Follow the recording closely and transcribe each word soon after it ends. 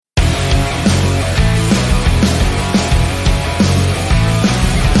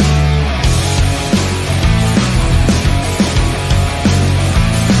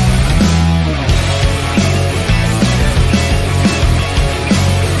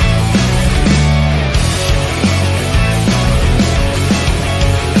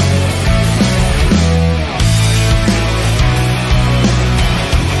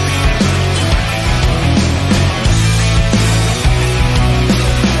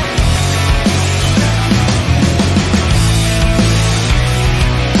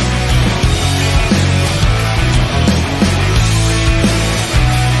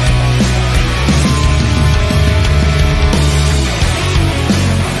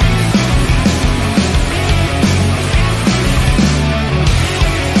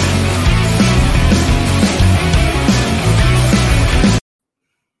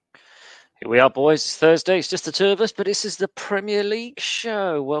We are, boys. It's Thursday. It's just the two of us, but this is the Premier League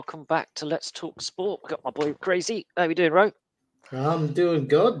show. Welcome back to Let's Talk Sport. We've got my boy Crazy. How you doing, Ro? I'm doing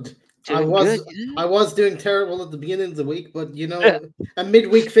good. I Doing good. was I was doing terrible at the beginning of the week, but a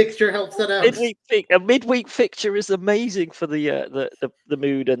midweek fixture helps that out. A midweek fixture is amazing for the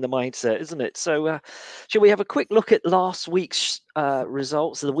mood and the mindset, isn't it? So, shall we have a quick look at last week's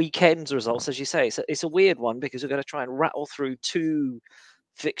results, the weekend's results? As you say, it's a weird one because we're going to try and rattle through two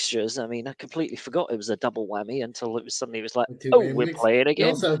fixtures. I mean, I completely forgot it was a double whammy until it was like, The two oh, game we're weeks. playing We again.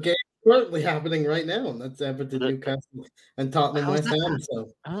 also have games currently happening right now, and that's Everton, The, Newcastle, and Tottenham, how's West that? Ham.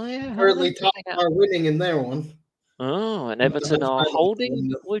 So Oh yeah, how are those currently playing Tottenham out? are winning in their one. Oh, and West Everton are Ham is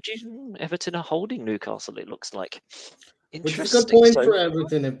holding. 1-0, Everton are holding Newcastle. It looks like which is a good interesting. point So for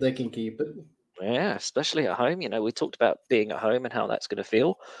Everton if they can keep it. yeah, especially at home. We talked about being at home and how that's going to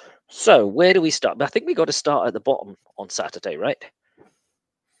feel. So where do we start? I think we got to start at the bottom on Saturday, right?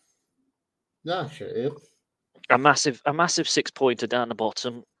 Yeah, sure. Yep. A massive 6-pointer down the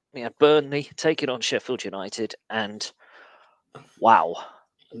bottom. Yeah, Burnley taking on Sheffield United, and wow,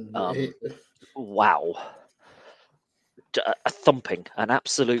 um, wow, a thumping, an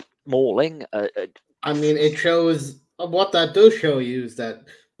absolute mauling. I mean, it shows what that does show you is that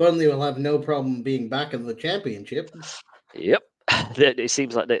Burnley will have no problem being back in the championship. Yep. It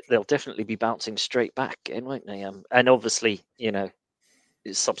seems like they'll definitely be bouncing straight back in, won't they? And obviously,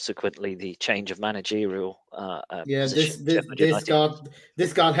 subsequently the change of managerial Yeah, position. Sheffield United.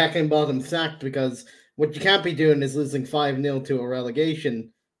 this got Heckingbottom sacked because what you can't be doing is losing 5-0 to a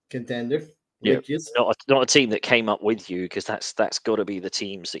relegation contender, Yeah, which is not a team that came up with you, because that's got to be the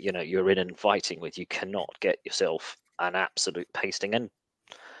teams that you're in and fighting with. You cannot get yourself an absolute pasting. And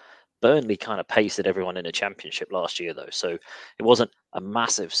Burnley kind of pasted everyone in the championship last year, though, so it wasn't a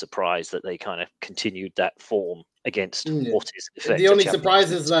massive surprise that they kind of continued that form against what is in the effect a only championship.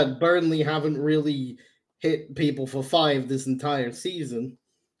 surprise is that Burnley haven't really hit people for 5 this entire season.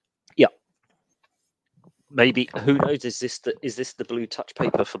 Yeah, maybe, who knows? Is this the blue touch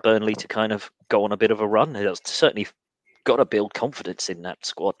paper for Burnley to kind of go on a bit of a run? It's certainly got to build confidence in that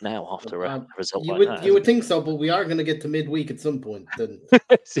squad now after a result like that. You would think so, but we are going to get to midweek at some point. Then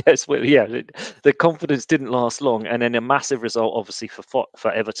Yes, well, yeah, the confidence didn't last long, and then a massive result, obviously, for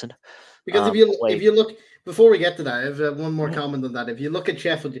Everton. because if Away. you look before we get to that, I have one more Mhm. comment on that. If you look at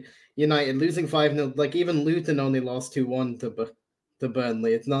Sheffield United losing 5-0, like even Luton only lost 2-1 to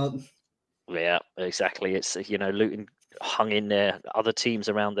Burnley. It's not. Yeah, exactly. It's Luton hung in there. Other teams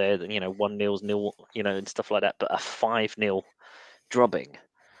around there, 1-0, nil, and stuff like that. But a 5-0 drubbing,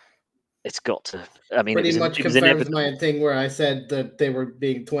 it's got to. I mean, Pretty much it was confirms my inevitable. thing where I said that they were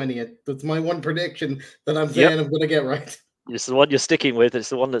being 20th. That's my one prediction that I'm Yep, saying I'm going to get right. it's the one you're sticking with. It's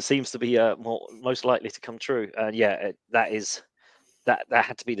the one that seems to be most likely to come true. And yeah, that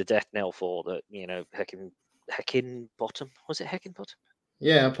had to be the death knell for the Heckin bottom. Was it Heckin bottom?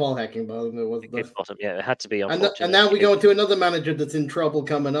 Yeah, Paul Heckingbottom. It was Heckin bottom. Yeah, it had to be, and unfortunate. now we go to another manager that's in trouble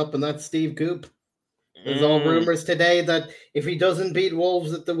coming up, and that's Steve Coop. There's all Mm, rumors today that if he doesn't beat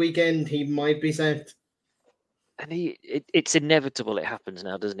Wolves at the weekend, he might be sent. and it's inevitable. It happens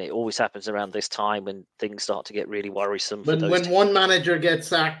now, doesn't it? It always happens around this time when things start to get really worrisome for those When teams. one manager gets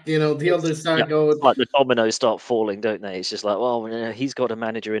sacked, the It's, others yeah, start it's going. like the dominoes start falling, don't they? It's just like, well, he's got a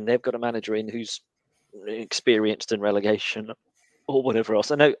manager in, they've got a manager in who's experienced in relegation or whatever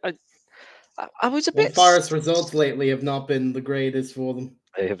else. I know. I was a Well, bit. Forest results lately have not been the greatest for them.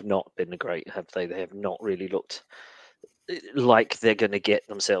 They have not been great, have they? They have not really looked like they're going to get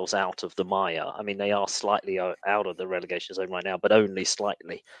themselves out of the mire. I mean, they are slightly out of the relegation zone right now, but only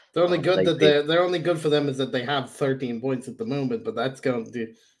slightly. The only good They've that been they're only good for them is that they have 13 points at the moment, but that's going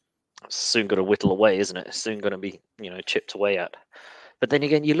to. soon going to whittle away, isn't it? Soon going to be, chipped away at. But then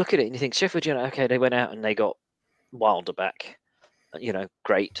again, you look at it and you think Sheffield United, okay, they went out and they got Wilder back.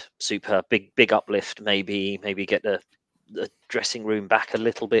 Great, super, big uplift. Maybe get the dressing room back a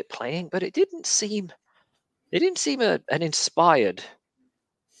little bit playing, but it didn't seem an inspired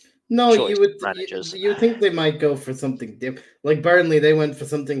No, choice of managers. you think they might go for something different. Like Burnley, they went for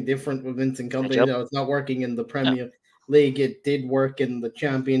something different with Vincent Company. Matchup. No, it's not working in the No. Premier League. It did work in the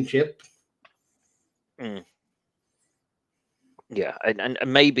Championship. Mm. Yeah, and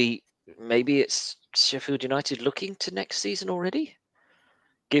maybe it's Sheffield United looking to next season already.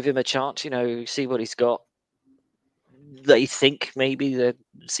 Give him a chance, see what he's got. They think maybe the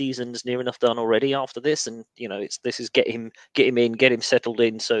season's near enough done already after this, and this is get him in, get him settled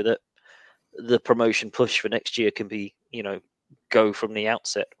in, so that the promotion push for next year can be go from the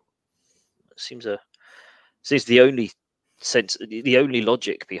outset. Seems the only sense, the only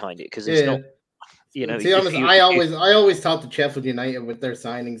logic behind it, because it's Yeah, not. You know, To be honest, if you I always thought that Sheffield United with their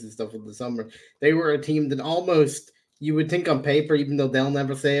signings and stuff in the summer, they were a team that almost you would think on paper, even though they'll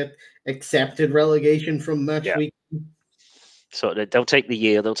never say it, accepted relegation from match yeah, week. so they'll take the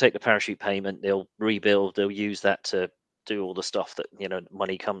year, they'll take the parachute payment, they'll rebuild, they'll use that to do all the stuff that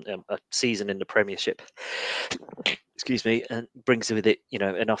money come a season in the Premiership. Excuse me, and brings with it,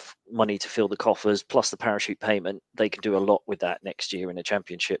 enough money to fill the coffers plus the parachute payment. They can do a lot with that next year in the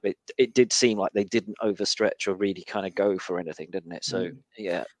Championship. It did seem like they didn't overstretch or really kind of go for anything, didn't it? So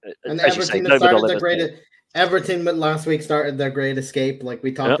yeah, And as you say, Everton that nobody started will their ever say it. great Everton last week started their great escape, like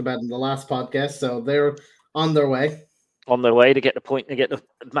we talked Yep. about in the last podcast. So they're on their way. On their way to get the point and get the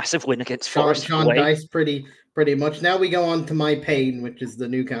massive win against Forest Sean away. Dice pretty much. Now we go on to my pain, which is the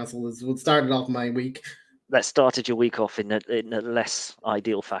Newcastle. We'll start it off my week. That started your week off in a less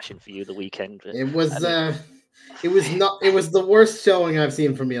ideal fashion for you. The weekend. It was I mean, it was the worst showing I've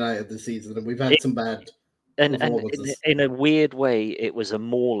seen from United this season, and we've had some bad and performances. in a weird way, it was a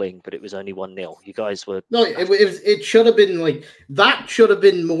mauling, but it was only 1-0. You guys were No, it should have been like that. Should have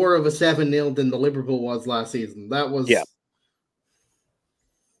been more of a 7-0 than the Liverpool was last season. That was yeah.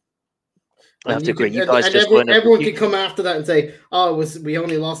 I have And to you agree. can You guys just weren't. everyone could come after that and say, "Oh, we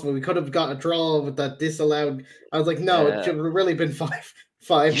only lost, but we could have got a draw with that disallowed." I was like, "No, it should have really been 5-0 at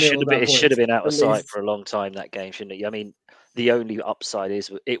that It should point, have been out at of sight least." for a long time, that game, shouldn't it? I mean, the only upside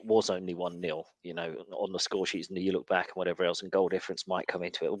is it was only 1-0, on the score sheets, and you look back and whatever else, and goal difference might come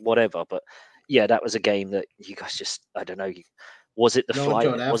into it, whatever. But yeah, that was a game that you guys just, I don't know. Was it the No one flight?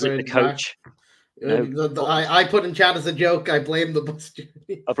 showed Was it the effort. coach? No. I put in chat as a joke. I blame the bus.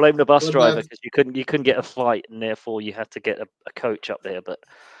 I blame the bus But driver because you couldn't get a flight, and therefore you had to get a coach up there. But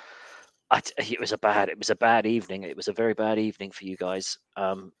it was a bad evening. It was a very bad evening for you guys.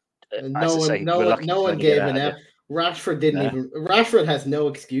 As I say, we're lucky no to one only get gave out an of F. there. Rashford didn't No. even. Rashford has no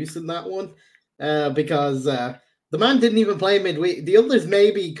excuse in that one, because the man didn't even play midweek. The others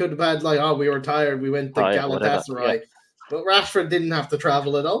maybe could have had like, oh, we were tired, we went to Whatever. Yeah. Galatasaray, but Rashford didn't have to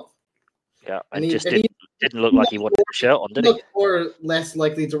travel at all, Yeah, and and just he didn't look like he wanted the shirt on, did he? looked more or less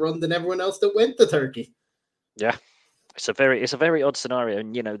likely to run than everyone else that went to Turkey. Yeah, it's a very odd scenario,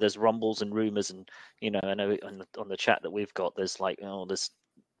 and there's rumbles and rumors, and I know on the chat that we've got, there's like, there's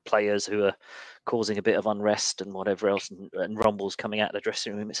players who are causing a bit of unrest and whatever else, and rumbles coming out of the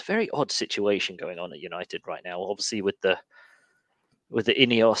dressing room. It's a very odd situation going on at United right now. Obviously, with the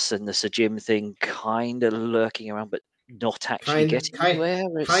Ineos and the Sir Jim thing kind of lurking around, but not actually getting anywhere.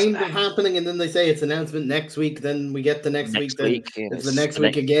 It's Kind of happening, and then they say it's announcement next week. Then we get the next week. next Then week, and it's the it's next the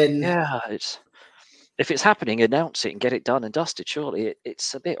week next. again. Yeah, if it's happening, announce it and get it done and dusted. Surely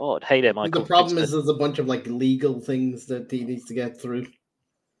it's a bit odd. Hey there, The Michael. problem is there's a bunch of like legal things that he needs to get through.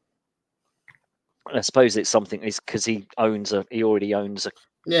 I suppose it's something is because he already owns a.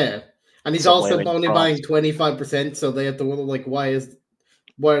 Yeah, and he's Somewhere also in only France. buying 25%, so they have to wonder like, why is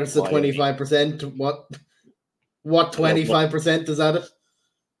the 25%? What 25% is that it?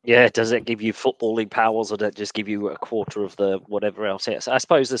 Yeah, does it give you footballing powers, or does it just give you a quarter of the whatever else? Yes, I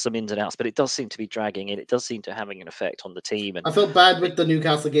suppose there's some ins and outs, but it does seem to be dragging, and it does seem to having an effect on the team. And I felt bad with the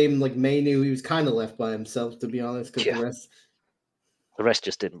Newcastle game. Like Mainu, he was kind of left by himself, to be honest, because the rest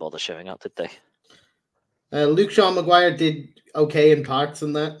just didn't bother showing up, did they? Luke Shaw Maguire did okay in parts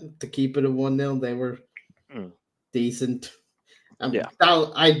in that to keep it at 1-0. They were decent.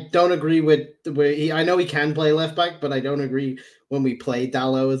 I don't agree with I know he can play left back, but I don't agree when we play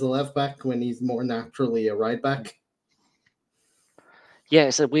Dallo as a left back when he's more naturally a right back. Yeah,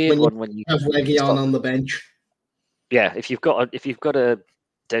 it's a weird one when you have Reguilon on the bench. Yeah, if you've got a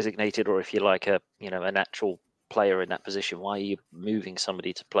designated, or if you like a natural player in that position, why are you moving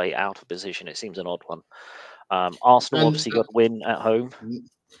somebody to play out of position? It seems an odd one. Arsenal obviously got a win at home.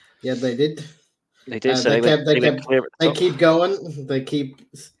 Yeah, they did. They did. So they keep going. They keep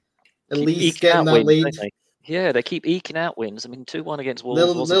at least getting that wins, lead. Yeah, they keep eking out wins. I mean, 2-1 against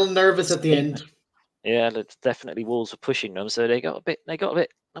Wolves. Little nervous at the end. Yeah, definitely Wolves were pushing them, so they got a bit. I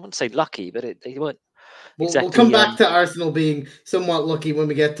wouldn't say lucky, but they weren't. Exactly, we'll come back to Arsenal being somewhat lucky when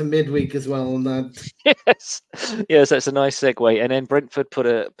we get to midweek as well. On that, yes, that's a nice segue. And then Brentford put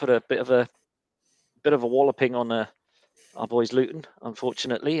a bit of a walloping on our boys Luton.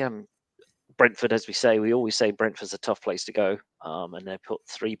 Unfortunately, Brentford, as we always say, Brentford's a tough place to go. And they put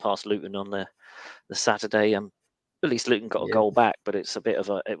 3 past Luton on the Saturday. At least Luton got a goal back, but it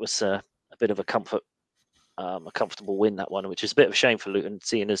was a bit of a comfortable win, that one, which is a bit of a shame for Luton,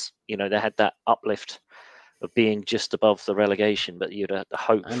 seeing as they had that uplift of being just above the relegation, but you'd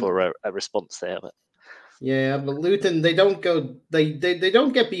hope for a response there. But Luton, they don't go. They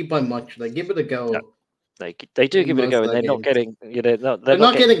don't get beat by much. They give it a go. They do give it a go, and they're not getting they're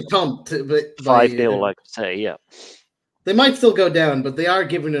not getting thumped. 5-0, like I say. Yeah, they might still go down, but they are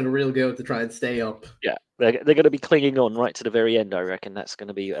giving it a real go to try and stay up. Yeah, they're going to be clinging on right to the very end. I reckon that's going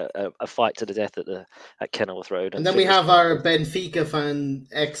to be a fight to the death at Kenilworth Road. And then we have our Benfica fan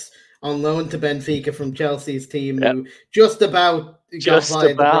on loan to Benfica from Chelsea's team, who just about got by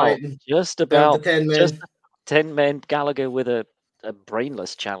the Brighton. Just about 10 men. Just 10 men. Gallagher with a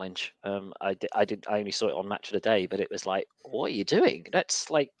brainless challenge. I only saw it on Match of the Day, but it was like, what are you doing?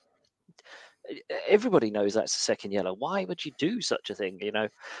 That's like, everybody knows that's a second yellow. Why would you do such a thing?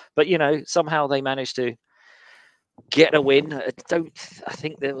 But somehow they managed to get a win. I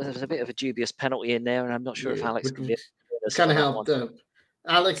think there was a bit of a dubious penalty in there, and I'm not sure if Alex kind of helped.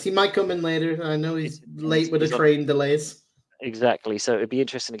 Alex, he might come in later. I know he's late with the train delays. Exactly. So it'd be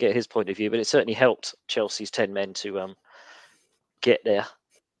interesting to get his point of view, but it certainly helped Chelsea's 10 men to get there.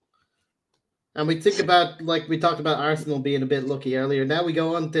 And we think about, like we talked about Arsenal being a bit lucky earlier. Now we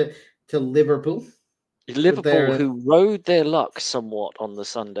go on to Liverpool. Liverpool, who rode their luck somewhat on the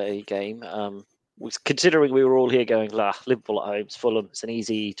Sunday game. Was considering we were all here going, Liverpool at home, it's Fulham, it's an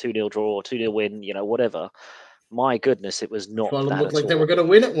easy 2-0 draw, 2-0 win, whatever. My goodness, it was not. Fulham looked like they were going to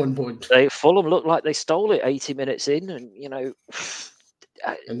win at one point. Fulham looked like they stole it 80 minutes in, and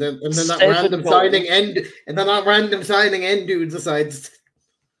and then that random signing end, and then that random signing end dude decides.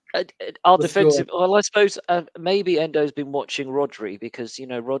 Our defensive. Well, I suppose maybe Endo's been watching Rodri, because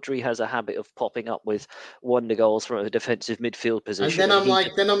Rodri has a habit of popping up with wonder goals from a defensive midfield position. And then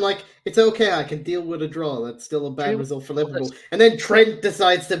I'm like, it's okay. I can deal with a draw. That's still a bad result for Liverpool. And then Trent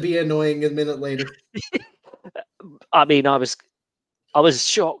decides to be annoying a minute later. I mean, I was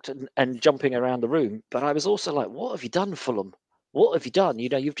shocked and jumping around the room, but I was also like, what have you done, Fulham? What have you done?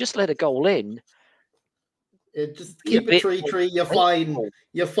 You've just let a goal in. Just keep it 3-3. You're fine.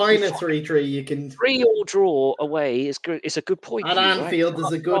 You're fine at 3-3. You can 3-3 draw away is good. It's a good point. At Anfield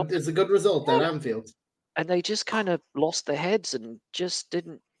is a good result at Anfield. And they just kind of lost their heads and just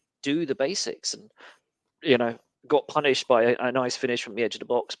didn't do the basics, and got punished by a nice finish from the edge of the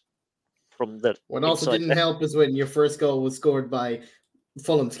box. From the what also didn't help is when your first goal was scored by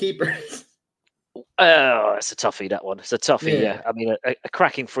Fulham's keeper. Oh, it's a toughie, that one. It's a toughie, yeah. I mean, a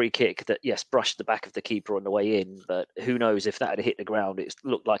cracking free kick that, yes, brushed the back of the keeper on the way in, but who knows if that had hit the ground. It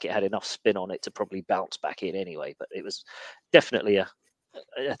looked like it had enough spin on it to probably bounce back in anyway, but it was definitely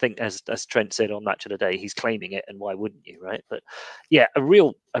I think as Trent said on Match of the Day, he's claiming it, and why wouldn't you, right? But yeah, a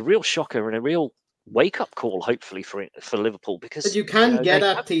real shocker and a real wake-up call, hopefully, for Liverpool, because you can get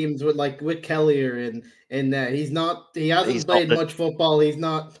at teams with Kelleher in there. He hasn't played much football. He's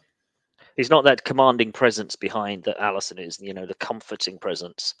not that commanding presence behind that Alisson is, the comforting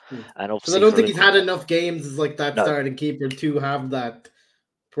presence. And obviously, I don't think he's had enough games as like that starting keeper to have that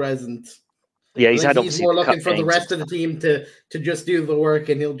presence. Yeah, he's more looking for the rest of the team to just do the work,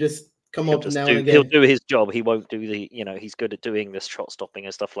 and he'll just come up now and again. He'll do his job. He won't do he's good at doing this shot stopping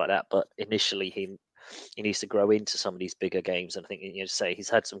and stuff like that. But initially, he needs to grow into some of these bigger games. And I think he's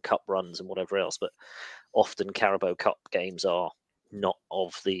had some cup runs and whatever else, but often Carabao Cup games are not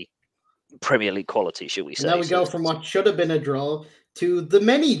of the Premier League quality, should we say. Now we go from what should have been a draw to the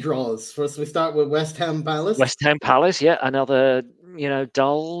many draws. First, we start with West Ham Palace. West Ham Palace, yeah, another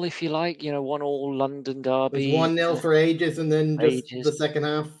dull, if you like, 1-1 London derby. 1-0 for ages, and then the second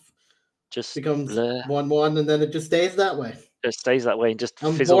half just becomes 1-1, and then it just stays that way. It stays that way and just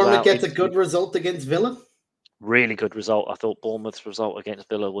fizzles Bournemouth out. Gets a good result against Villa. Really good result. I thought Bournemouth's result against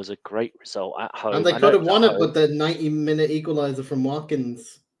Villa was a great result at home. And they could have won it, but the 90-minute equaliser from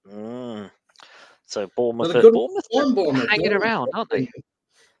Watkins. So Bournemouth hanging around, aren't they?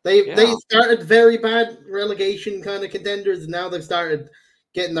 They started very bad relegation kind of contenders, and now they've started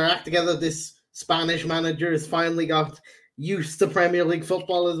getting their act together. This Spanish manager has finally got used to Premier League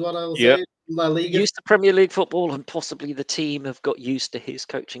football, is what I will say. La Liga. Used to Premier League football, and possibly the team have got used to his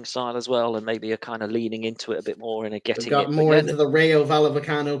coaching style as well, and maybe are kind of leaning into it a bit more and getting got more into the Rayo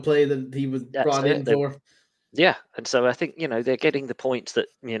Vallecano play that he was brought in for. Yeah, and so I think, they're getting the points that,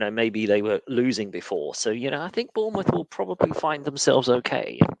 maybe they were losing before. So, I think Bournemouth will probably find themselves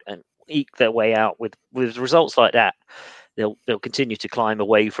okay and eke their way out with results like that. They'll continue to climb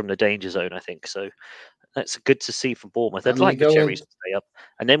away from the danger zone, I think. So that's good to see for Bournemouth. I'd like the Cherries to stay up.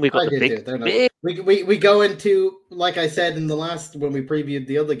 And then we've got the big... We go into, like I said in the last, when we previewed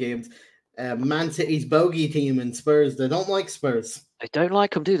the other games, Man City's bogey team and Spurs. They don't like Spurs. They don't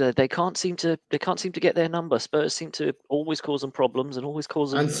like them, do they? They can't seem to get their number. Spurs seem to always cause them problems and always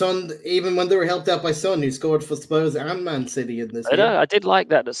cause them. And Son, even when they were helped out by Son, who scored for Spurs and Man City in this game. I did like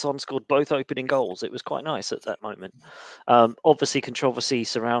that Son scored both opening goals. It was quite nice at that moment. Obviously, controversy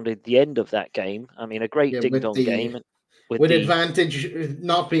surrounded the end of that game. I mean, a great ding-dong game. With advantage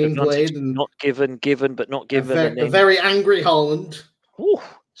not being played. And not given, but not given. A very angry Haaland. Ooh,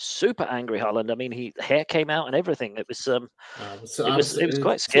 super angry Haaland. I mean, hair came out and everything. It was it was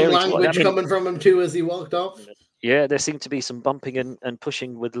quite scary. Some language coming from him too as he walked off. Yeah, there seemed to be some bumping and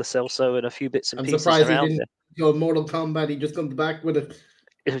pushing with Lo Celso and a few bits and I'm pieces surprised around he didn't go Mortal Kombat. He just comes back with a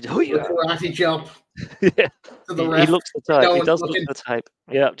karate chop. Yeah, he looks the type. He does look the type.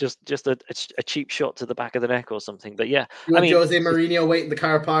 Yeah, just a cheap shot to the back of the neck or something. But yeah, I mean, Jose Mourinho waiting the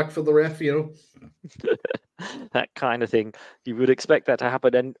car park for the ref, that kind of thing. You would expect that to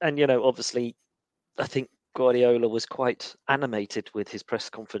happen, and obviously, I think Guardiola was quite animated with his press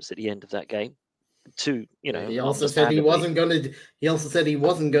conference at the end of that game. He also said he wasn't going to. He also said he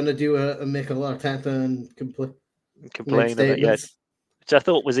wasn't going to do a Mikel Arteta and complain of it. Yeah, which I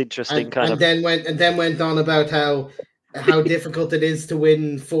thought was interesting. And then went on about how difficult it is to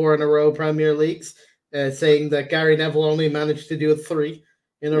win 4 in a row Premier Leagues, saying that Gary Neville only managed to do 3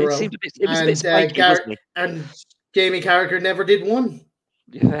 in a row. It was a bit spiky, wasn't he? And Jamie Carragher never did 1.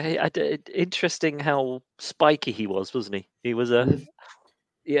 Yeah, interesting how spiky he was, wasn't he? He was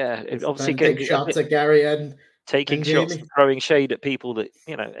yeah, obviously taking shots at Gary and taking shots, and throwing shade at people that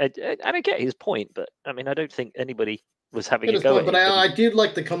and I get his point, but I mean, I don't think anybody was having a go at him. But I did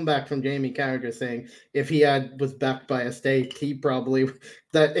like the comeback from Jamie Carragher saying if he was backed by a state,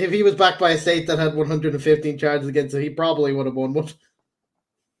 if he was backed by a state that had 115 charges against him, he probably would have won one.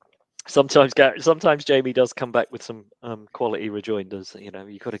 Sometimes Jamie does come back with some quality rejoinders. You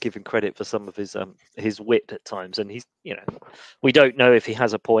got to give him credit for some of his wit at times, and he's we don't know if he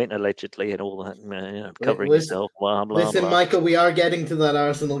has a point allegedly and all that. Covering himself. Blah, blah, listen, blah. Michael, we are getting to that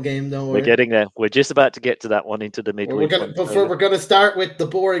Arsenal game. Don't worry. We're getting there. We're just about to get to that one into the midweek. We're going to start with the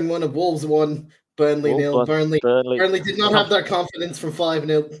boring one of Wolves 1, Burnley 0. Burnley did not have their confidence from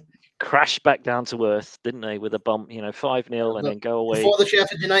 5-0. Crashed back down to earth, didn't they, with a bump, 5-0 and then go away. Before the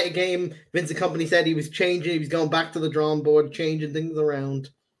Sheffield United game, Vincent Kompany said he was changing, he was going back to the drawing board, changing things around.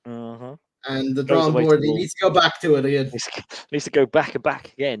 Uh-huh. And the drawing board, he needs to go back to it again. Needs to go back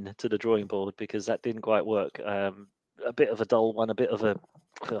again to the drawing board because that didn't quite work. A bit of a dull one, a bit of a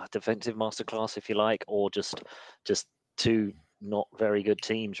defensive masterclass, if you like, or just 2 not very good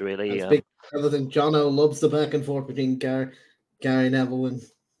teams, really. Other than Jono loves the back and forth between Gary Neville and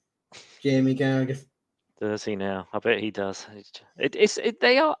Jamie Carragher. Does he now? I bet he does.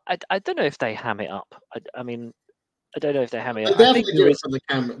 They are. I don't know if they ham it up. I mean, I don't know if they ham it up. They definitely do it for the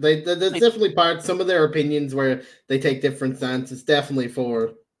camera. There's definitely parts, some of their opinions where they take different stances. Definitely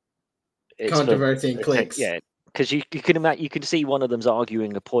for controversy and clicks. Yeah, because you can see one of them's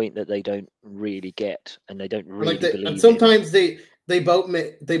arguing a point that they don't really get and they don't really believe. And sometimes they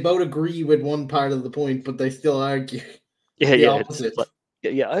both agree with one part of the point, but they still argue. The opposite.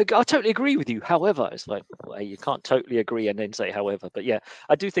 Yeah, I totally agree with you. However, it's like you can't totally agree and then say however. But yeah,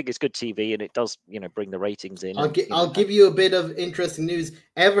 I do think it's good TV and it does, bring the ratings in. I'll give you a bit of interesting news.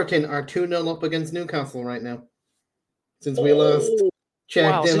 Everton are 2-0 up against Newcastle right now. Since we last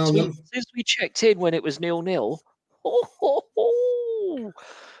checked in on them. Since we checked in when it was 0-0.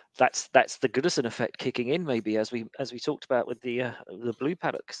 That's the Goodison effect kicking in, maybe as we talked about with the Blue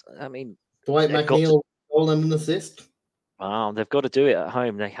Paddocks. I mean, Dwight McNeil goal and an assist. Wow, they've got to do it at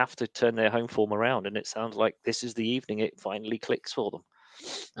home. They have to turn their home form around, and it sounds like this is the evening it finally clicks for them.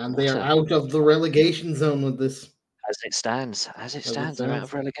 And they are out of the relegation zone with this. As it stands, they're out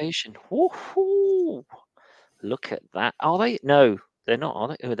of relegation. Woohoo! Look at that. Are they? No, they're not,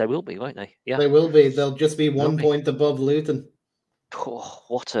 are they? They will be, won't they? Yeah, they will be. They'll just be 1 point above Luton. Oh,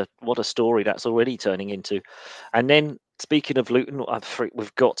 what a story that's already turning into. And then, speaking of Luton,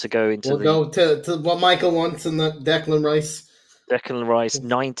 we've got to go into go to what Michael wants in the Declan Rice.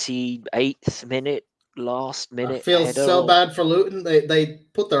 98th minute, last minute. I feel so bad for Luton. They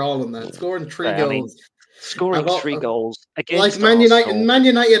put their all in that, scoring 3 goals. Mean, scoring 3 goals like against Man United. Man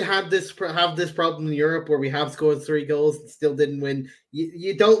United have this problem in Europe where we have scored 3 goals and still didn't win.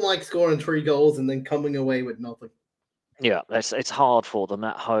 You don't like scoring 3 goals and then coming away with nothing. Yeah, it's hard for them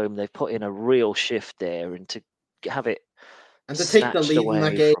at home. They've put in a real shift there, and to have it and to take the lead in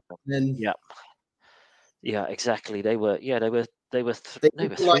that game. Then yeah, exactly. They were 3-1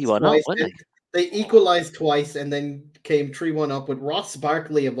 up, weren't they? They equalized twice and then came 3-1 up with Ross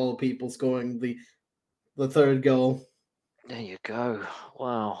Barkley of all people scoring the 3rd goal. There you go.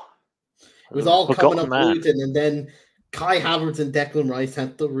 Wow. It was all coming up Luton, and then Kai Havertz and Declan Rice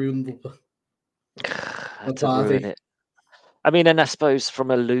had to ruin the ruin party. it. I mean, and I suppose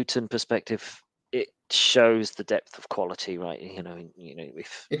from a Luton perspective, it shows the depth of quality, right?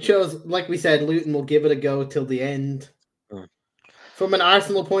 If It shows, like we said, Luton will give it a go till the end. Mm. From an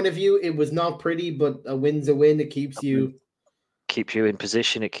Arsenal point of view, it was not pretty, but a win's a win. It keeps you in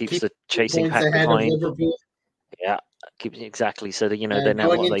position. It keeps the 2 chasing points pack ahead of behind. Liverpool. Yeah, exactly. So that they're now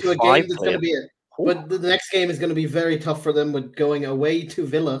Going what are they into a 5 game that's going to be but the next game is going to be very tough for them with going away to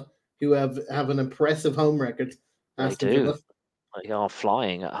Villa, who have an impressive home record. They Aston do. Villa. They are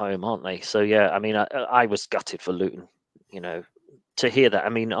flying at home, aren't they? So yeah, I mean, I was gutted for Luton. To hear that. I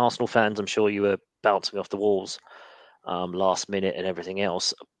mean, Arsenal fans, I'm sure you were bouncing off the walls last minute and everything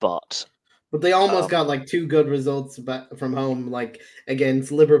else, but they almost got like 2 good results back from home, like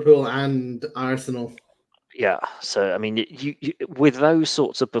against Liverpool and Arsenal. Yeah, so I mean, you with those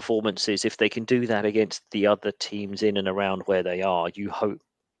sorts of performances, if they can do that against the other teams in and around where they are, you hope,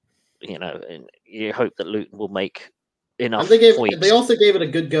 and you hope that Luton will make enough And points. they also gave it a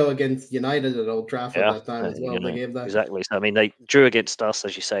good go against United at Old Trafford that time as well. They gave that exactly. So I mean, they drew against us,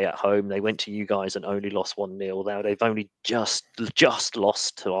 as you say, at home. They went to you guys and only lost 1-0. Now they've only just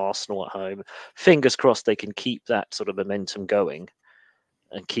lost to Arsenal at home. Fingers crossed they can keep that sort of momentum going,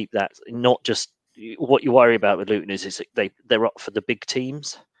 and keep that. Not just what you worry about with Luton is they're up for the big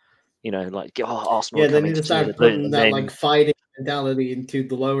teams. Like Arsenal they need coming to to start Luton, putting and that then like fighting mentality into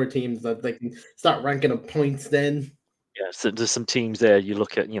the lower teams that they can start ranking up points then. so there's some teams there. You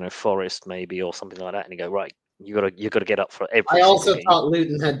look at Forest maybe or something like that, and you go right. You got to get up for every I single also game. thought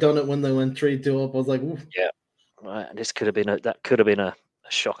Luton had done it when they went 3-2 up. I was like, ooh. Yeah, right. And this could have been a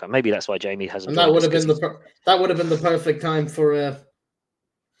shocker. Maybe that's why Jamie hasn't And joined that would us, have been 'cause the perfect time for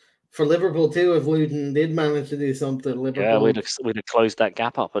Liverpool too if Luton did manage to do something. Liverpool, we'd have closed that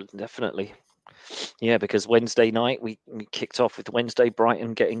gap up, definitely. Yeah, because Wednesday night we kicked off with Wednesday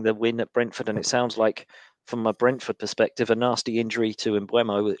Brighton getting the win at Brentford, and it sounds like, from a Brentford perspective, a nasty injury to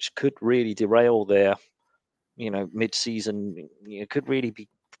Mbeumo, which could really derail their, mid-season. Could really be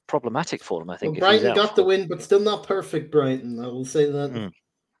problematic for them. I think if he's Brighton out got the for. win, but still not perfect. Brighton, I will say that.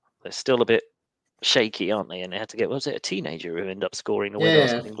 They're still a bit shaky, aren't they? And they had to get, was it a teenager who ended up scoring the winner or Yeah.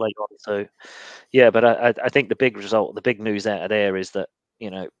 something late on? So, yeah, but I think the big result, the big news out of there is that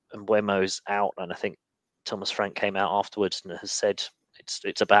Mbuemo's out, and I think Thomas Frank came out afterwards and has said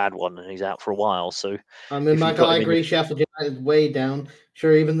it's a bad one and he's out for a while. So, I mean, if you Michael, put I him in, agree. Sheffield United way down.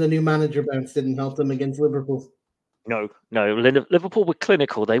 Sure, even the new manager bounce didn't help them against Liverpool. no, Liverpool were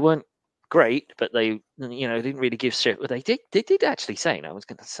clinical. They weren't great, but they didn't really give Sheffield. They did actually say. And I was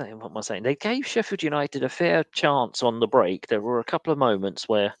going to say, what am I saying? They gave Sheffield United a fair chance on the break. There were a couple of moments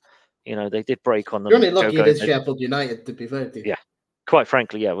where they did break on them. You're only lucky Joe it is Gomez, Sheffield United, to be fair to you. yeah. Quite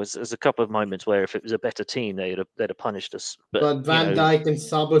frankly, yeah, there's a couple of moments where if it was a better team, they'd have punished us. But Van Dijk and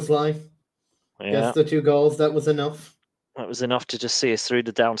Szoboszlai, gets the 2 goals. That was enough. That was enough to just see us through.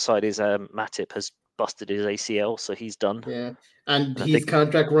 The downside is Matip has busted his ACL, so he's done. Yeah, and his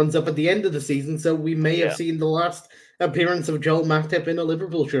contract runs up at the end of the season, so we may have seen the last appearance of Joel Matip in a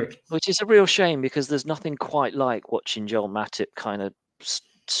Liverpool shirt. Which is a real shame, because there's nothing quite like watching Joel Matip kind of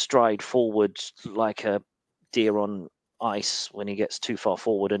stride forward like a deer on ice when he gets too far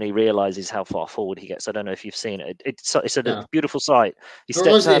forward and he realizes how far forward he gets. I don't know if you've seen it. It's a beautiful sight. He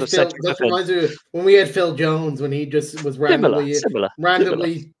steps out of central defense. That reminds me of when we had Phil Jones, when he just was randomly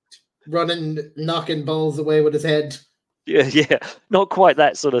running, knocking balls away with his head. Yeah, not quite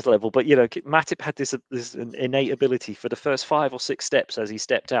that sort of level, but Matip had this innate ability for the first 5 or 6 steps as he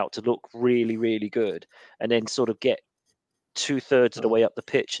stepped out to look really, really good, and then sort of get 2/3 of the way up the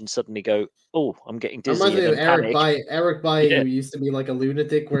pitch and suddenly go, "Oh, I'm getting dizzy," and then Eric panic. Bailly, who used to be like a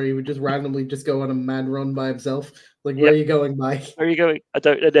lunatic, where he would just randomly just go on a mad run by himself. Like, where are you going, Mike? Where are you going? I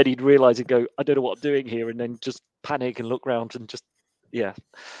don't. And then he'd realize and go, "I don't know what I'm doing here," and then just panic and look round and just. Yeah,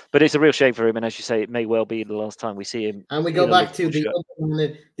 but it's a real shame for him, and as you say, it may well be the last time we see him. And we go back to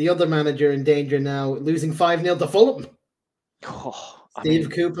the other manager in danger now, losing 5-0 to Fulham. Steve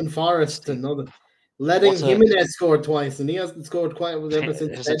Coop and Forest, letting Jimenez score twice, and he hasn't scored quite ever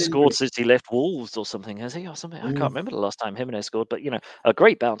since. Hasn't scored since he left Wolves or something, has he? Or something? I can't remember the last time Jimenez scored, but a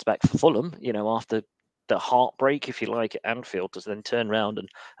great bounce back for Fulham. After the heartbreak, if you like, at Anfield, to then turn around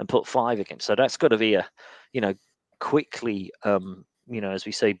and put 5 against. So that's got to be quickly. As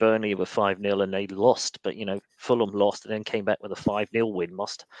we say, Burnley were 5-0 and they lost, but Fulham lost and then came back with a 5-0 win.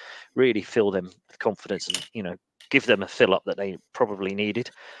 Must really fill them with confidence and give them a fill up that they probably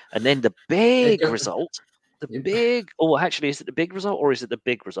needed. And then the big result, is it the big result or is it the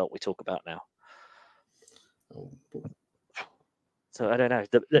big result we talk about now? So I don't know.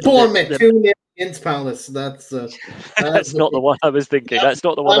 Bournemouth 2-0 against Palace. That's That's not the one I was thinking. That's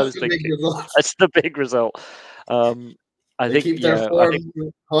not the one I was thinking. That's the big result. I they think keep their form.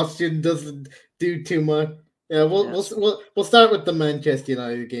 Austin doesn't do too much. Yeah, we'll start with the Manchester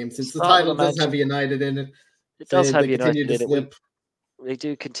United game since the title does have United in it. It does have they United continue to in slip. They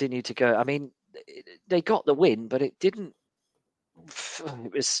do continue to go. I mean, they got the win, but it didn't.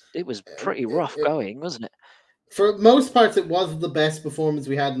 It was pretty rough going, wasn't it? For most parts, it was the best performance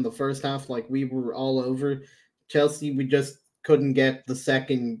we had in the first half. Like, we were all over Chelsea. We just couldn't get the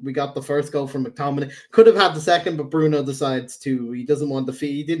second. We got the first goal from McTominay. Could have had the second, but Bruno decides he doesn't want the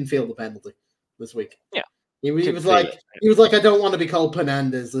fee. He didn't feel the penalty this week. Yeah, he was like, I don't want to be called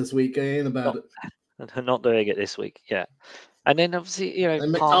Penandes this week. I ain't about it. Not doing it this week. Yeah, and then obviously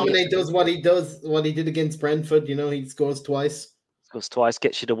and McTominay does what he does, what he did against Brentford. He scores twice.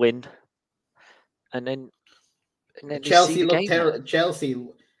 Gets you the win, and then Chelsea looked terrible.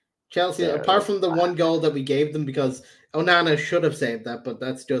 Chelsea, apart from the one goal that we gave them, because Onana should have saved that, but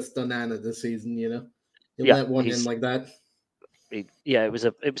that's just Onana this season, He let one in like that.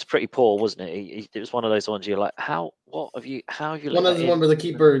 It was pretty poor, wasn't it? It was one of those ones you're like, how have you one of the one where the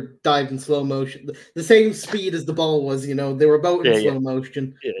keeper dived in slow motion, the same speed as the ball was, they were both in slow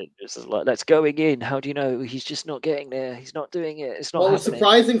motion. Yeah, it's like, that's going in. How do you know he's just not getting there? He's not doing it. It's not. What was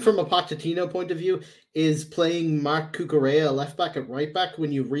surprising from a Pochettino point of view is playing Mark Cucurella left back and right back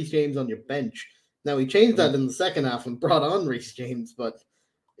when you have Reece James on your bench. Now he changed that in the second half and brought on Reece James, but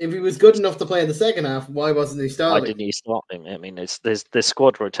if he was good enough to play in the second half, why wasn't he starting? Why didn't he start him? I mean, there's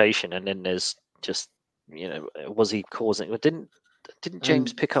squad rotation, and then there's just was he causing? Didn't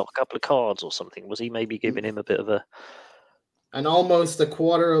James pick up a couple of cards or something? Was he maybe giving him a bit of a? And almost a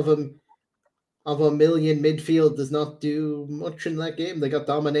quarter of a million midfield does not do much in that game. They got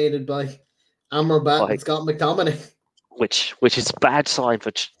dominated by Amrabat and Scott McTominay. Which is a bad sign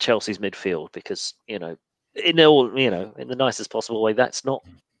for Chelsea's midfield, because in the nicest possible way, that's not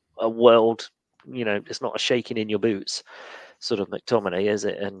a world, it's not a shaking in your boots sort of McTominay, is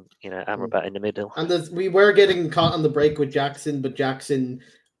it? And Amrabat in the middle. And we were getting caught on the break with Jackson, but Jackson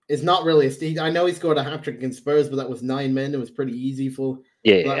is not really I know he scored a hat trick against Spurs, but that was 9 men. It was pretty easy for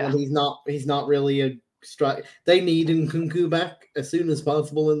that one. He's not really a strike. They need Nkunku back as soon as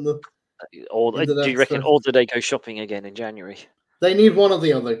possible in the. Do you reckon, or do they go shopping again in January? They need one or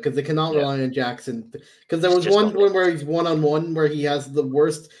the other, because they cannot rely on Jackson. Because there was one where he's one-on-one where he has the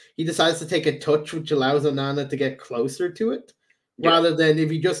worst. He decides to take a touch, which allows Onana to get closer to it, rather than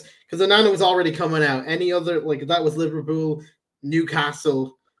if he just, because Onana was already coming out. Any other, like if that was Liverpool,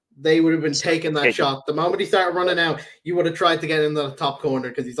 Newcastle, they would have been taking that shot. The moment he started running out, you would have tried to get in the top corner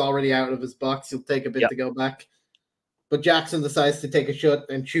because he's already out of his box. He'll take a bit to go back. But Jackson decides to take a shot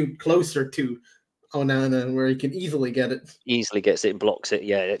and shoot closer to Onana, where he can easily get it. Easily gets it and blocks it.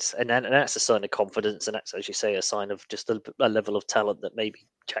 Yeah, and that's a sign of confidence, and that's, as you say, a sign of just a level of talent that maybe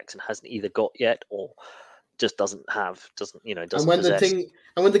Jackson hasn't either got yet or just doesn't possess.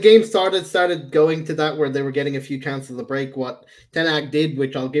 And when the game started going to that where they were getting a few chances of the break, what Ten Hag did,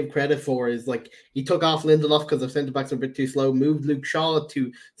 which I'll give credit for, is like he took off Lindelof because the centre backs were a bit too slow, moved Luke Shaw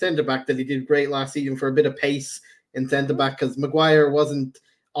to centre back that he did great last season for a bit of pace in centre back, because Maguire wasn't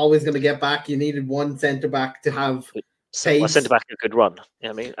always going to get back. You needed one centre back to have pace. A centre back who could run.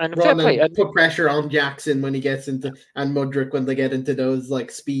 I mean, and fair play. And put pressure on Jackson when he gets into, and Mudryk when they get into those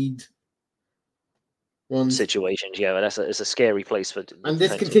like speed runs. Situations. Yeah, it's a scary place for. And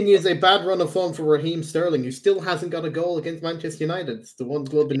this continues a bad run of form for Raheem Sterling, who still hasn't got a goal against Manchester United. It's the one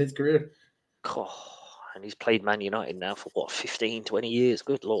club in his career. And he's played Man United now for 15, 20 years.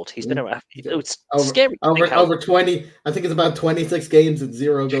 Good Lord. He's been around. It's scary. Over 20, I think it's about 26 games and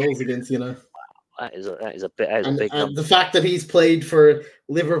 0 goals against, Wow, that is a big number. And the fact that he's played for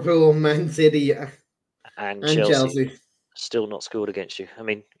Liverpool, Man City, and Chelsea still not scored against you. I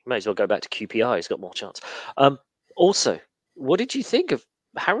mean, you may as well go back to QPR. He's got more chance. Also, what did you think of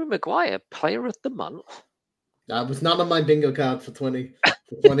Harry Maguire, Player of the Month? That was not on my bingo card for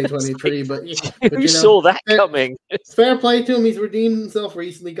 2023, but you saw that coming. Fair play to him. He's redeemed himself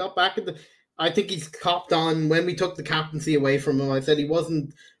recently. Got back in I think he's copped on when we took the captaincy away from him. I said he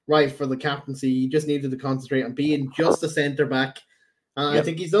wasn't right for the captaincy. He just needed to concentrate on being just a centre back. And I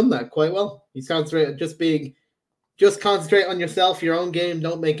think he's done that quite well. He's concentrated just concentrate on yourself, your own game.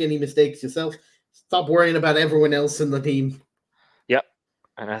 Don't make any mistakes yourself. Stop worrying about everyone else in the team. Yep.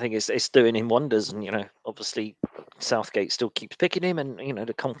 And I think it's doing him wonders. And, obviously Southgate still keeps picking him, and,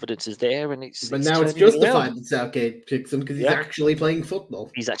 the confidence is there. And But now it's justified that Southgate picks him because he's actually playing football.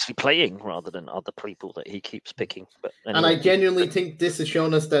 He's actually playing rather than other people that he keeps picking. But anyway. And I genuinely think this has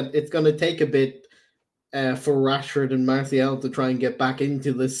shown us that it's going to take a bit for Rashford and Martial to try and get back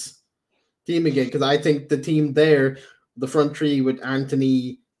into this team again, because I think the team there, the front three with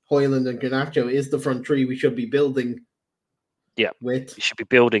Anthony, Hoyland, and Garnacho, is the front three we should be building. Yeah, with you should be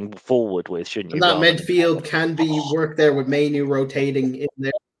building forward with, shouldn't you? And that midfield can be worked there with Mainu rotating in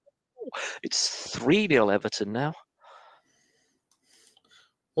there. It's 3-0 Everton now.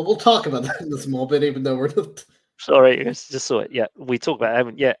 Well, we'll talk about that in a small bit, even though we're not. Sorry, I just saw it. Yeah, we talk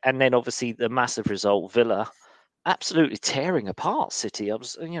about and then obviously the massive result, Villa, absolutely tearing apart City. I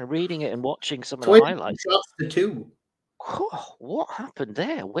was reading it and watching some of the highlights. Shots to 2. Oh, what happened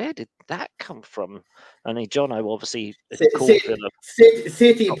there? Where did that come from? I mean, Jono obviously called Villa.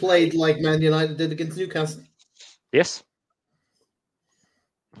 City played like Man United did against Newcastle. Yes.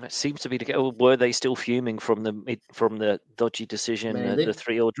 That seems to be the case. Were they still fuming from the dodgy decision, the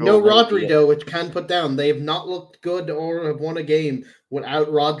 3-0 draw? No Rodri, though, which can put down. They have not looked good or have won a game without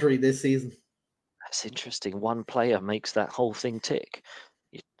Rodri this season. That's interesting. One player makes that whole thing tick.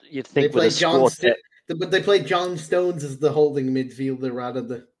 You'd think with a squad but they played John Stones as the holding midfielder rather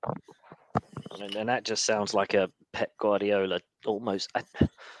than. And that just sounds like a Pep Guardiola almost.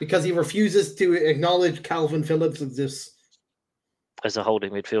 Because he refuses to acknowledge Calvin Phillips exists. As a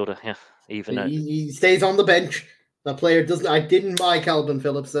holding midfielder, yeah. Even he stays on the bench. That player doesn't. I didn't buy Calvin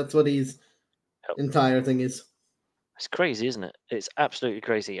Phillips. That's what his entire thing is. It's crazy, isn't it? It's absolutely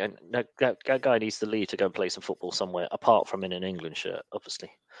crazy. And that guy needs to leave to go and play some football somewhere, apart from in an England shirt,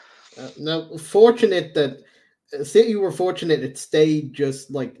 obviously. Now, fortunate that City were fortunate it stayed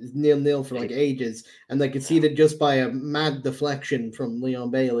just like 0-0 for like ages, and they conceded just by a mad deflection from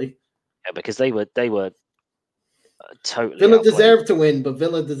Leon Bailey. Yeah, because they were totally. Villa deserved to win, but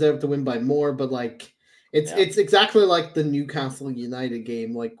Villa deserved to win by more. But like, it's exactly like the Newcastle United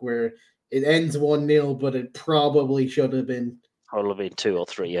game, like where it ends 1-0, but it probably should have been. Probably 2 or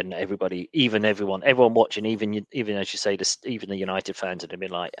 3, and everyone watching, even as you say, even the United fans would have been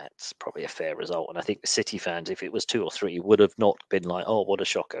like, "That's probably a fair result." And I think the City fans, if it was 2 or 3, would have not been like, "Oh, what a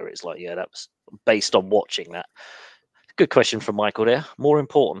shocker!" It's like, yeah, that was based on watching that. Good question from Michael there. More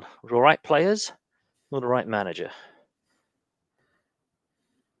important, the right players or the right manager?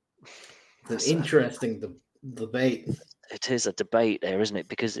 It's an interesting debate. It is a debate there, isn't it?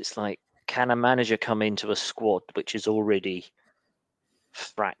 Because it's like, can a manager come into a squad which is already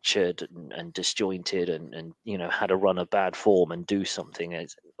fractured and disjointed and had a run of bad form and do something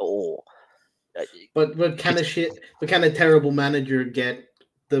but can a terrible manager get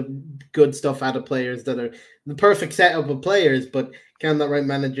the good stuff out of players that are the perfect setup of players, but can that right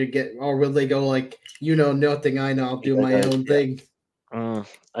manager get, or will they go like, nothing, I know, I'll do my own thing?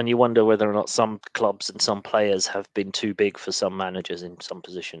 And you wonder whether or not some clubs and some players have been too big for some managers in some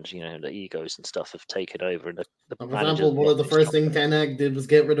positions. The egos and stuff have taken over. And for example, one of the first things Ten Hag did was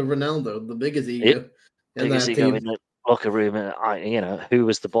get rid of Ronaldo, the biggest ego. Biggest ego in the locker room. And who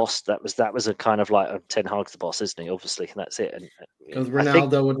was the boss? That was a kind of like Ten Hag's the boss, isn't he? Obviously, and that's it. Because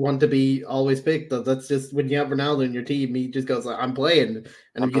Ronaldo would want to be always picked. That's just when you have Ronaldo in your team, he just goes like, "I'm playing,"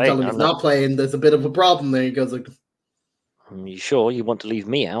 and if you tell him he's not playing, there's a bit of a problem there. He goes like, you sure you want to leave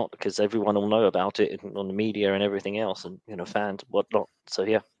me out because everyone will know about it on the media and everything else, and fans whatnot. So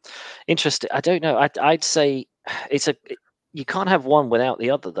yeah, interesting. I don't know. I'd say you can't have one without the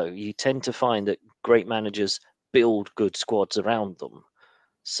other, though. You tend to find that great managers build good squads around them.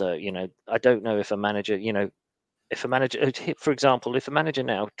 So I don't know if a manager, for example, if a manager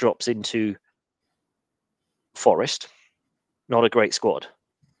now drops into Forest, not a great squad,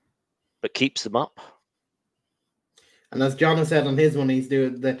 but keeps them up. And as John has said on his one, he's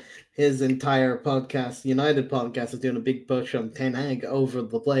doing his entire podcast, United podcast, is doing a big push on Ten Hag over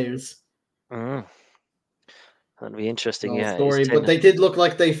the players. That'd be interesting, yeah. Story, but they did look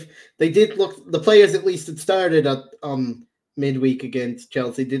like the players at least that started at midweek against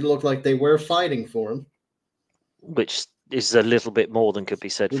Chelsea did look like they were fighting for him, which is a little bit more than could be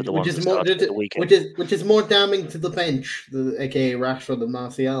said for the ones that started the weekend. Which is more damning to the bench, aka Rashford and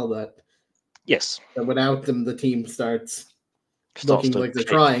Martial, that. Yes. And without them, the team starts looking like they're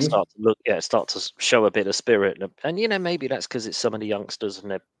trying. Start to show a bit of spirit, and maybe that's because it's some of the youngsters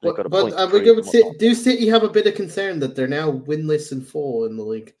and they've got a point. But do City have a bit of concern that they're now winless and 4 in the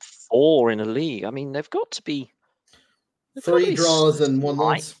league? 4 in a league. I mean, they've got to be 3 draws and 1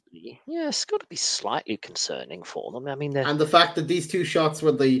 loss. Yeah, it's got to be slightly concerning for them. I mean, and the fact that these 2 shots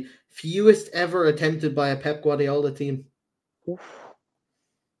were the fewest ever attempted by a Pep Guardiola team. Oof.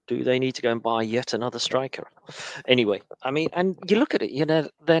 Do they need to go and buy yet another striker? Anyway, I mean, and you look at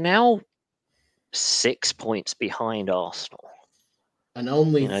it, they're now 6 points behind Arsenal. And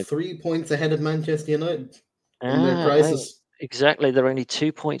only 3 points ahead of Manchester United in their crisis. Exactly. They're only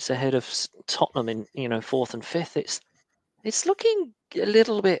 2 points ahead of Tottenham in, 4th and 5th. It's looking a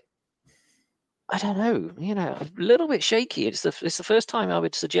little bit I don't know, a little bit shaky. It's the first time I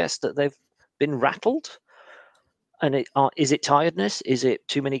would suggest that they've been rattled. And is it tiredness? Is it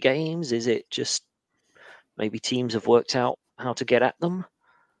too many games? Is it just maybe teams have worked out how to get at them?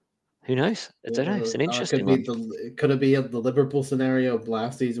 Who knows? I don't know. It's an interesting one. Could it be the Liverpool scenario of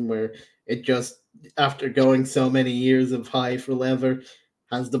last season where it just, after going so many years of high for leather,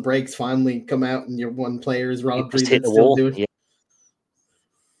 has the brakes finally come out and your one player is Rodri hit that the still wall. do it?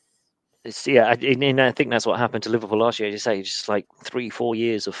 Yeah. I think that's what happened to Liverpool last year. As you say, it's just like 3-4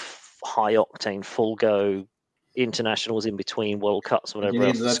 years of high octane, full go internationals in between World Cups, whatever You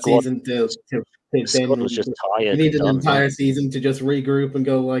else. needed that season to the squad was just tired. You need and an done, entire season to just regroup and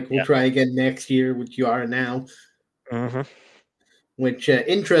go like, we'll Yeah. try again next year, which you are now. Mm-hmm. Which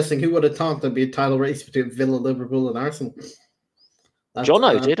interesting. Who would have thought there'd be a title race between Villa, Liverpool, and Arsenal?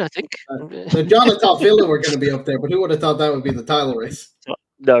 Jono did, I think. John and thought Villa were going to be up there, but who would have thought that would be the title race?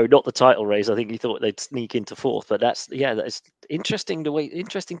 No, not the title race. I think he thought they'd sneak into fourth, but that's interesting.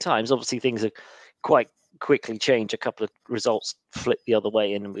 Interesting times. Obviously, things are quite quickly change. A couple of results flip the other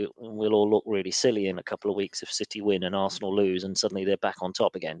way, and we'll all look really silly in a couple of weeks if City win and Arsenal lose, and suddenly they're back on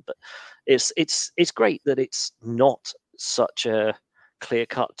top again. But it's great that it's not such a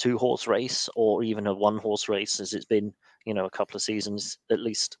clear-cut 2-horse race or even a 1-horse race as it's been, a couple of seasons at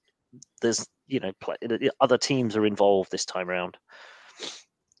least. There's other teams are involved this time around.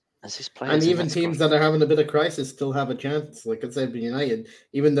 And even teams that are having a bit of crisis still have a chance. Like I said, United,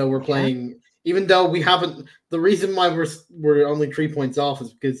 even though we're playing, even though we haven't, the reason why we're only 3 points off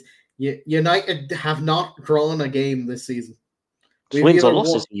is because United have not drawn a game this season. Wins or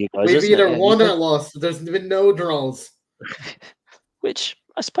losses for you guys. We've either won or lost. There's been no draws. Which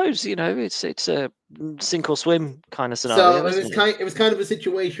I suppose it's a sink or swim kind of scenario. So it was kind of a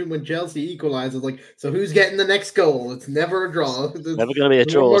situation when Chelsea equalized. It's like, so who's getting the next goal? It's never a draw. It's never going to be a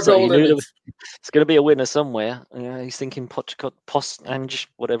draw. So you knew it's going to be a winner somewhere. He's thinking Post,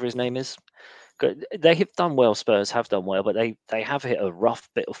 whatever his name is. They have done well. Spurs have done well, but they have hit a rough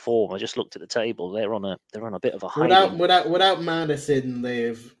bit of form. I just looked at the table. They're on a bit of a hiding. Without Madison,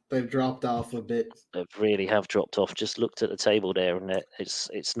 they've dropped off a bit. They really have dropped off. Just looked at the table there, and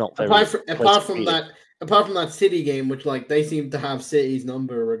it's not very. Apart from that City game, which they seem to have City's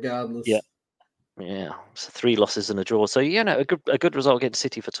number regardless. Yeah, so 3 losses and a draw. So a good result against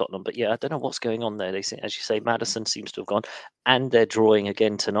City for Tottenham. But I don't know what's going on there. They seem, as you say, Madison seems to have gone, and they're drawing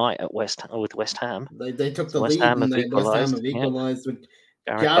again tonight at with West Ham. They took the lead, and West Ham have equalised with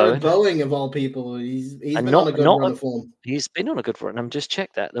Gareth Bowen of all people. He's been on a good run of form. He's been on a good run. I'm just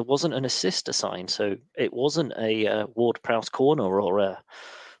checked that there wasn't an assist assigned, so it wasn't a Ward-Prowse corner or a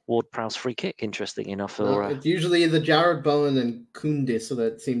Ward-Prowse free kick. Interesting enough, it's usually the Jared Bowen and Koundé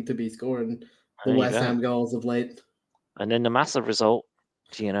that seem to be scoring the West Ham goals of late. And then the massive result,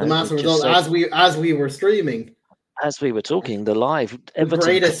 the massive result as we were streaming. As we were talking, the live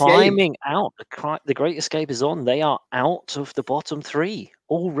Everton climbing out. The Great Escape is on. They are out of the bottom 3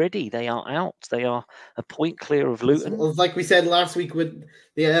 already. They are out. They are a point clear of Luton. Like we said last week with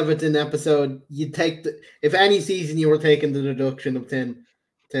the Everton episode, you take if any season you were taking the deduction of 10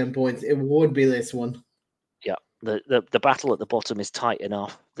 points, it would be this one. Yeah, the battle at the bottom is tight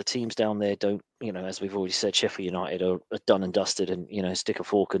enough. The teams down there don't, as we've already said, Sheffield United are done and dusted, and stick a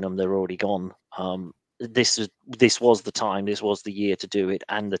fork in them, they're already gone. This was the time, this was the year to do it,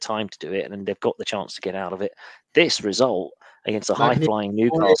 and the time to do it, and they've got the chance to get out of it. This result against a high-flying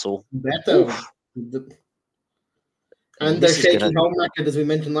Newcastle, and their shaky home record, as we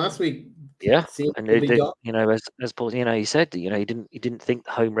mentioned last week. Yeah, and as Paul, he said, he didn't think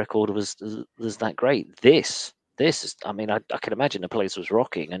the home record was that great. This is, I can imagine the place was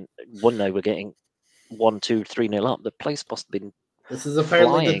rocking, and when they were getting 1-2, 3-0 up, the place must have been. This is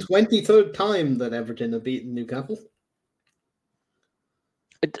apparently the 23rd time that Everton have beaten Newcastle.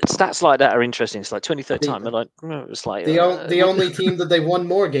 Stats like that are interesting. It's like 23rd time, and it's like the only team that they've won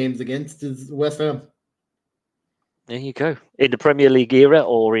more games against is West Ham. There you go. In the Premier League era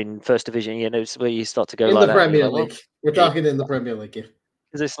or in First Division, it's where you start to go in like the Premier League. We're talking in the Premier League.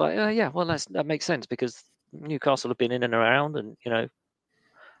 Because it's like, that makes sense because Newcastle have been in and around, and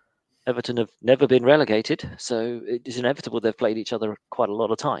Everton have never been relegated, so it is inevitable they've played each other quite a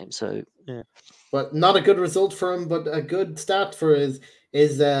lot of times. So, yeah. But not a good result for him, but a good stat for is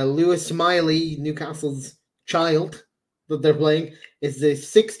Lewis Smiley, Newcastle's child that they're playing, is the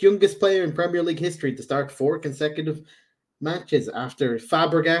 6th youngest player in Premier League history to start 4 consecutive matches after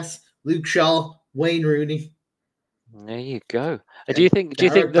Fabregas, Luke Shaw, Wayne Rooney. There you go. Do you think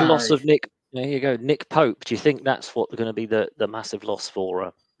the loss of Nick? There you go, Nick Pope. Do you think that's what going to be the massive loss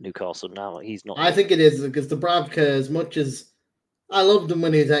for Newcastle now? He's not. I think it is because Dubravka, as much as I loved him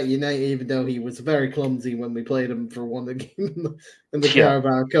when he was at United, even though he was very clumsy when we played him for one game in the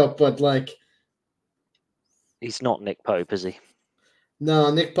Carabao Cup. But he's not Nick Pope, is he? No,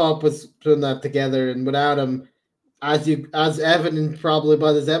 Nick Pope was putting that together, and without him, as evident probably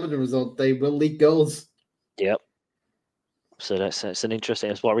by this Everton result, they will leak goals. Yep. So that's an interesting.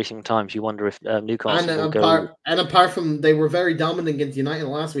 That's why recent times you wonder if Newcastle will go. And apart from they were very dominant against United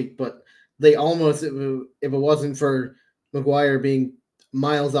last week, but they almost if it wasn't for Maguire being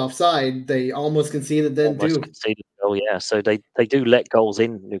miles offside, they almost conceded then too. Oh yeah, so they do let goals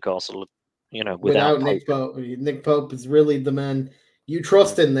in Newcastle. Without Pope. Nick Pope. Nick Pope is really the man you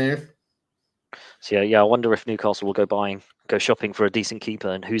trust in there. So yeah, I wonder if Newcastle will go shopping for a decent keeper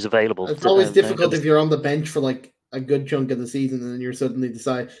and who's available. It's always difficult if you're on the bench for a good chunk of the season and then you're suddenly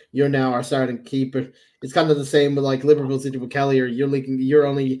decide you're now our starting keeper. It's kind of the same with Liverpool City with Kelly, or your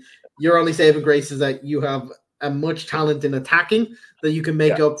only saving grace is that you have a much talent in attacking that you can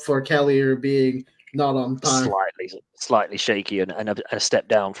make up for Kelly or being not on time. Slightly shaky and a step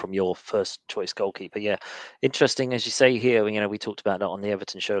down from your first choice goalkeeper. Yeah, interesting as you say here. We talked about that on the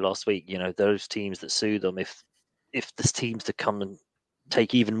Everton show last week. Those teams that sue them, if there's teams to come and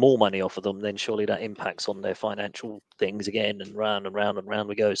take even more money off of them, then surely that impacts on their financial things again, and round and round and round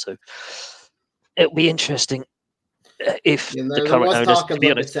we go. So it'll be interesting if the current owners, to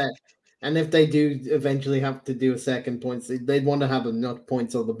be honest. And if they do eventually have to do a second points, they'd want to have enough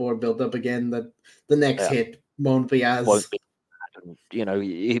points on the board built up again that the next hit won't be as.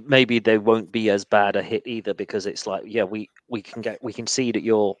 Maybe they won't be as bad a hit either, because it's like, we can see that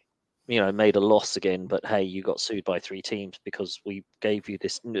you're, made a loss again, but hey, you got sued by 3 teams because we gave you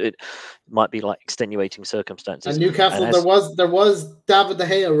this. It might be like extenuating circumstances. And Newcastle, there was David De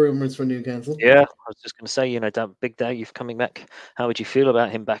Gea rumors for Newcastle. Yeah, I was just going to say, Big Dave, you've coming back. How would you feel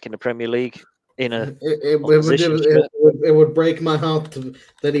about him back in the Premier League? It would break my heart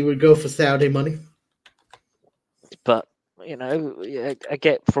that he would go for Saudi money. But I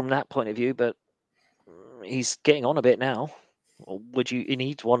get from that point of view, but he's getting on a bit now. He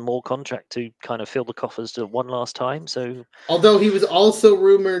needs one more contract to kind of fill the coffers to one last time. So, although he was also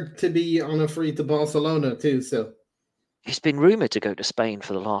rumored to be on a free to Barcelona too, so he's been rumored to go to Spain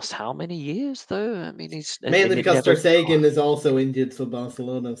for the last how many years, though? I mean, he's mainly because Ter Stegen is also injured for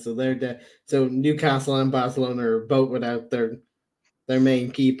Barcelona, so so Newcastle and Barcelona are both without their main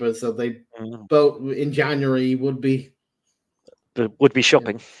keeper, so they both in January would be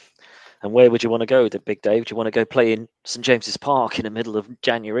shopping. Yeah. And where would you want to go, Big Dave? Do you want to go play in St James's Park in the middle of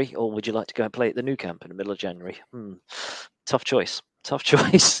January, or would you like to go and play at the Nou Camp in the middle of January? Tough choice.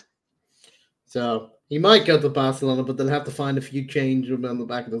 So he might go to Barcelona, but they'll have to find a few change on the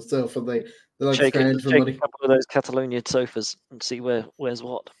back of the sofa. They like shake a couple of those Catalonia sofas and see where's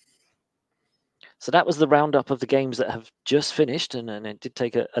what. So that was the roundup of the games that have just finished, and it did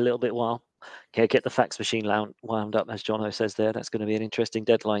take a little bit while. Okay, get the fax machine wound up, as Jono says there. That's going to be an interesting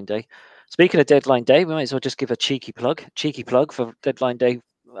deadline day. Speaking of deadline day, we might as well just give a cheeky plug for deadline day.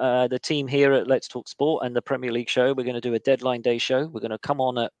 The team here at Let's Talk Sport and the Premier League show, we're going to do a deadline day show. We're going to come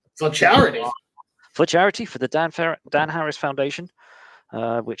on for charity. For the Dan Harris Foundation,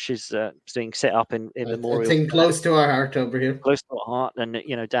 which is being set up in memorial. A thing close to our heart over here. Close to our heart,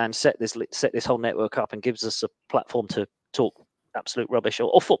 and Dan set this whole network up and gives us a platform to talk absolute rubbish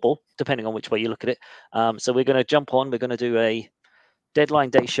or football, depending on which way you look at it. So we're going to jump on. We're going to do a deadline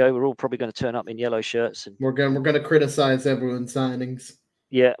day show. We're all probably going to turn up in yellow shirts, and we're going to criticize everyone's signings.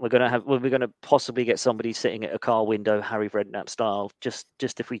 Yeah, we're going to possibly get somebody sitting at a car window, Harry Redknapp style, just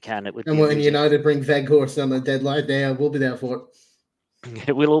if we can. It would. And when United bring Weghorst on the deadline day, we'll be there for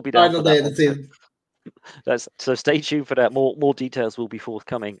it. We'll all be there. Final day of the season. So stay tuned for that. More details will be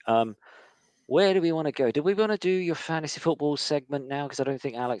forthcoming. Where do we want to go? Do we want to do your fantasy football segment now? Because I don't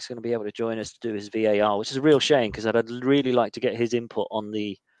think Alex is going to be able to join us to do his VAR, which is a real shame, because I'd really like to get his input on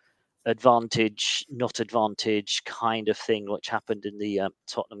the advantage, not advantage kind of thing which happened in the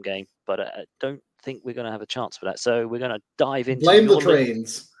Tottenham game. But I don't think we're going to have a chance for that. So we're going to dive into... Blame the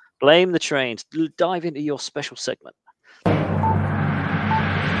trains. Blame the trains. Dive into your special segment.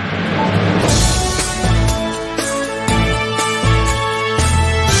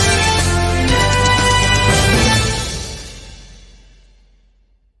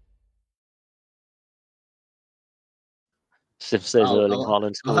 Says Erling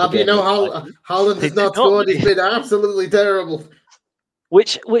Haaland. I'll have you know Haaland is not scored. He's been absolutely terrible.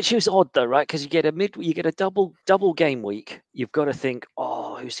 Which is odd though, right? Because you get a double game week. You've got to think,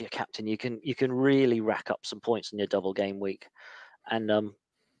 oh, who's your captain? You can really rack up some points in your double game week, and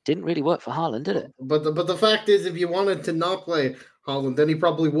didn't really work for Haaland, did it? But the fact is, if you wanted to not play Haaland, then he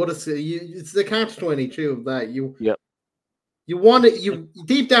probably would have. It's the catch-22 of that. You You want it. You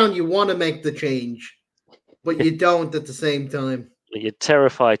deep down, you want to make the change, but you don't at the same time. You're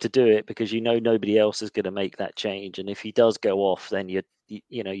terrified to do it because you know nobody else is going to make that change, and if he does go off, then you're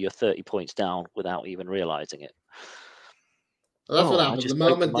 30 points down without even realizing it. Well, that's what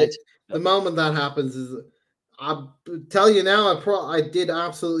happens. The moment that happens is, I'll tell you now, I did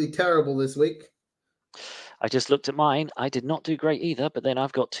absolutely terrible this week. I just looked at mine. I did not do great either, but then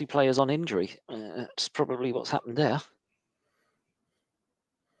I've got 2 players on injury. That's probably what's happened there.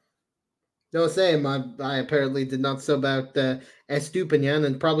 No, same. I apparently did not sub out Estupinian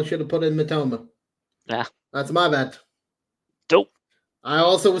and probably should have put in Matoma. Yeah. That's my bad. Dope. I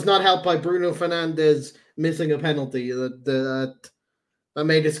also was not helped by Bruno Fernandes missing a penalty that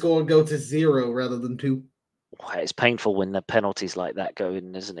made the score go to 0 rather than 2. It's painful when the penalties like that go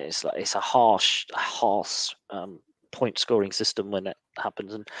in, isn't it? It's like it's a harsh point scoring system when it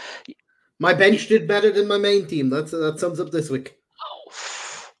happens. And my bench did better than my main team. That sums up this week.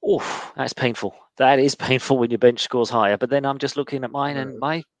 Oh, that's painful. That is painful when your bench scores higher. But then I'm just looking at mine, and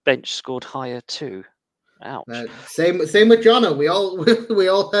my bench scored higher too. Ouch. Same with Jono. We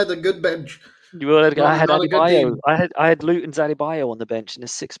all had a good bench. I had Adebayo. I had Luton's Adebayo on the bench, and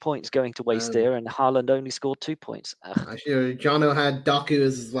there's 6 points going to waste there, and Haaland only scored 2 points. Sure, Jono had Doku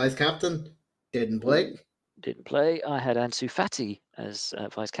as his vice captain. Didn't play. I had Ansu Fati as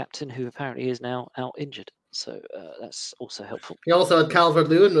vice captain, who apparently is now out injured. So that's also helpful. He also had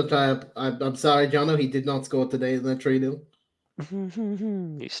Calvert-Lewin, which I'm sorry, Jono, he did not score today in that 3-0.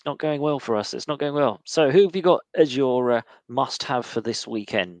 It's not going well for us. It's not going well. So who have you got as your must-have for this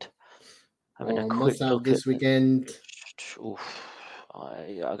weekend? Having a quick look this weekend.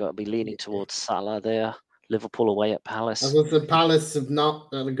 I got to be leaning towards Salah there. Liverpool away at Palace. As the Palace have not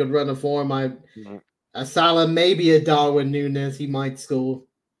had a good run of form. Salah, maybe a Darwin Núñez, he might score.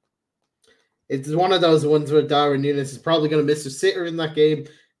 It's one of those ones where Darwin Núñez is probably going to miss a sitter in that game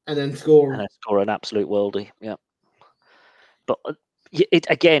and then score. And score an absolute worldie, yeah. But it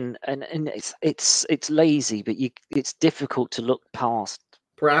again, and it's lazy, but it's difficult to look past.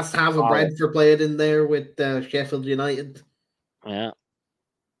 Perhaps have a Brentford player in there with Sheffield United. Yeah,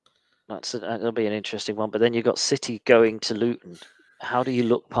 that'll be an interesting one. But then you've got City going to Luton. How do you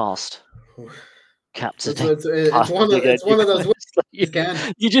look past captain? It's one of those ones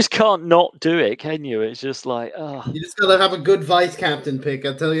you just can't not do it, can you? It's just like, you just got to have a good vice captain pick.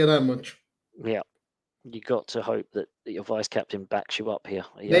 I'll tell you that much. Yeah. You got to hope that your vice captain backs you up here.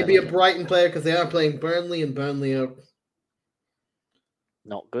 Yeah, maybe a Brighton player because they are playing Burnley, and Burnley are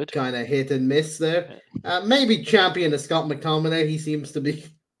not good. Kind of hit and miss there. Maybe champion of Scott McTominay. He seems to be.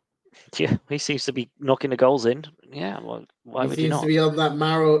 Yeah, he seems to be knocking the goals in. Yeah, well, why would you not? He seems to be on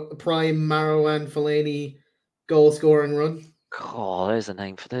that prime Marouane Fellaini goal scoring run. Oh, there's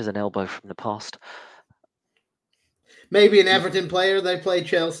an elbow from the past. Maybe an Everton player. They play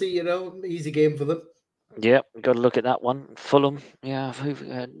Chelsea. Easy game for them. Yeah, got to look at that one. Fulham, yeah,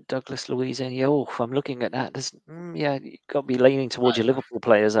 Douglas Luiz, and I'm looking at that. You got to be leaning towards your Liverpool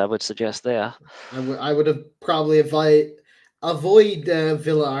players. I would suggest there. I would have probably avoid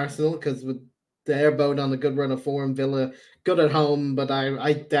Villa Arsenal because they're both on a good run of form. Villa good at home, but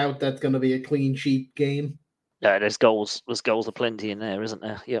I doubt that's going to be a clean sheet game. Yeah, there's goals. There's goals aplenty in there, isn't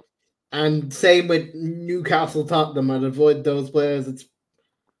there? Yep. And same with Newcastle, Tottenham. I'd avoid those players.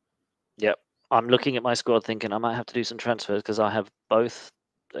 Yep. I'm looking at my squad thinking I might have to do some transfers because I have both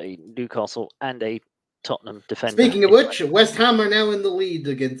a Newcastle and a Tottenham defender. Speaking of which, West Ham are now in the lead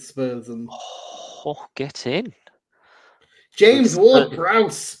against Spurs. Get in. James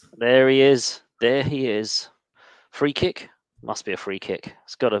Ward-Prowse. There he is. Free kick? Must be a free kick.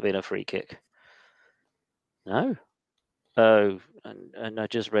 It's got to have been a free kick. No. Oh, and I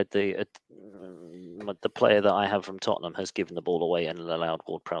just read the player that I have from Tottenham has given the ball away and allowed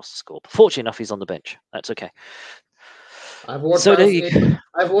Ward-Prowse to score. But fortunately enough, he's on the bench. That's okay. I've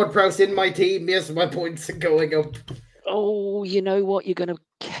Ward-Prowse in my team. Yes, my points are going up. Oh, you know what? You're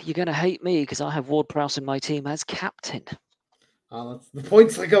gonna hate me because I have Ward-Prowse in my team as captain. The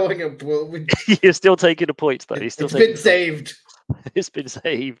points are going up. Well, you're still taking the points, though. It's been saved. It's been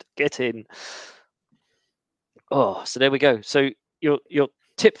saved. Get in. Oh, so there we go. So your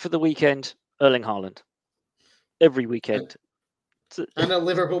tip for the weekend, Erling Haaland. Every weekend. And a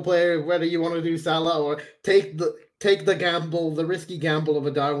Liverpool player, whether you want to do Salah or take the gamble, the risky gamble of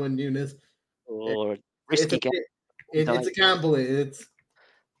a Darwin Núñez. Or risky gamble. It's a gamble.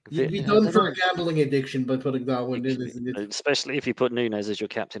 You'd be done for a gambling addiction by putting Darwin Núñez in it. Especially if you put Núñez as your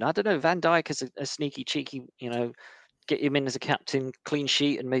captain. I don't know. Van Dijk is a sneaky, cheeky, get him in as a captain, clean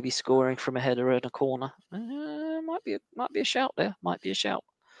sheet, and maybe scoring from a header in a corner. Might be a shout there. Might be a shout.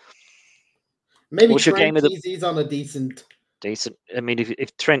 Maybe he's on a decent Decent. I mean,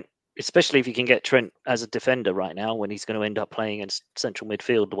 if Trent, especially if you can get Trent as a defender right now, when he's going to end up playing in central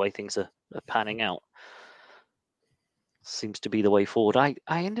midfield, the way things are panning out, seems to be the way forward. I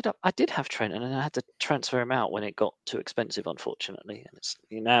did have Trent, and then I had to transfer him out when it got too expensive, unfortunately. And it's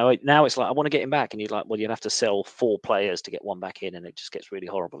now it's like I want to get him back, and you're like, well, you'd have to sell 4 players to get one back in, and it just gets really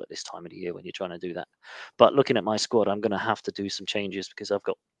horrible at this time of the year when you're trying to do that. But looking at my squad, I'm going to have to do some changes because I've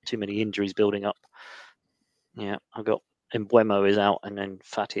got too many injuries building up. Yeah, I've got Embuemo is out, and then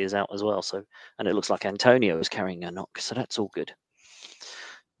Fati is out as well. So, and it looks like Antonio is carrying a knock, so that's all good.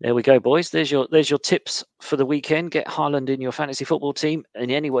 There we go, boys. There's your tips for the weekend. Get Haaland in your fantasy football team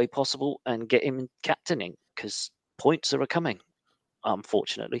in any way possible, and get him captaining because points are coming.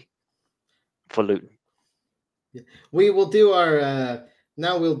 Unfortunately, for Luton. Yeah. We will do our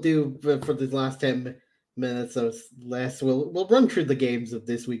now. We'll do for the last 10 minutes or less. We'll run through the games of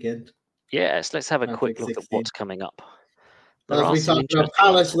this weekend. Yes, let's have a quick look at what's coming up. As we talked about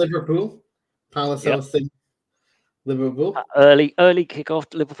Palace, Liverpool. Palace hosting Liverpool. Early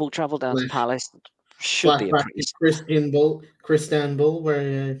kickoff. Liverpool travel down to Palace. Should be a pretty Istanbul,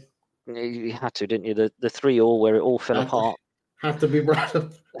 where you had to, didn't you? The 3-3 where it all fell apart. Have to be brought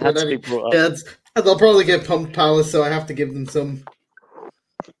up. Had to be brought up. Yeah, they'll probably get pumped Palace, so I have to give them some.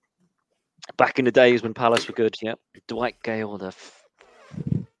 Back in the days when Palace were good, yeah. Dwight Gale, the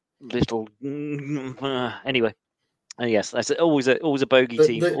little anyway. Yes, that's always a bogey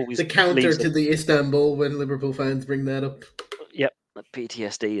team. Always the counter to the Istanbul when Liverpool fans bring that up. Yep,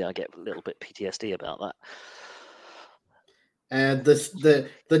 PTSD. I get a little bit PTSD about that. And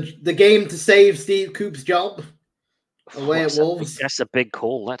the game to save Steve Coop's job away at Wolves. That's a big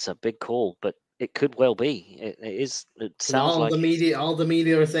call. That's a big call, but it could well be. It is. It sounds all the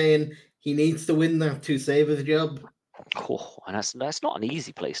media are saying he needs to win that to save his job. Oh, and that's not an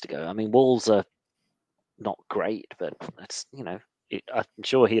easy place to go. I mean, Wolves are not great, but that's I'm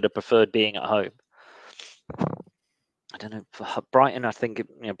sure he'd have preferred being at home. I don't know. For Brighton, I think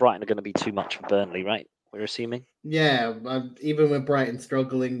Brighton are going to be too much for Burnley, right? We're assuming. Yeah, even with Brighton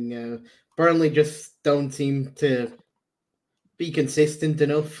struggling, Burnley just don't seem to be consistent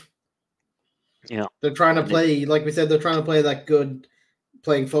enough. Yeah, they're trying to play, like we said, they're trying to play that good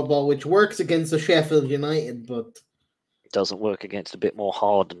playing football, which works against the Sheffield United, but doesn't work against a bit more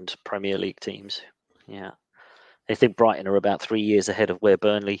hardened Premier League teams. Yeah. I think Brighton are about 3 years ahead of where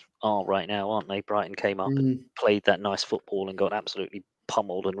Burnley are right now, aren't they? Brighton came up and played that nice football and got absolutely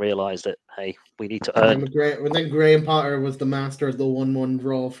pummeled and realised that, hey, we need to earn. And then Graham Potter was the master of the 1-1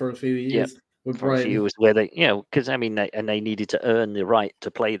 draw for a few years with Brighton. For a few years where they, because they needed to earn the right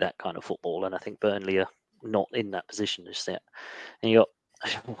to play that kind of football, and I think Burnley are not in that position just yet. And you got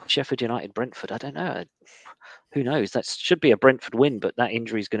Sheffield United, Brentford. I don't know. Who knows? That should be a Brentford win, but that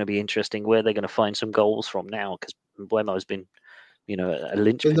injury is going to be interesting. Where they're going to find some goals from now, because Mbeumo has been, a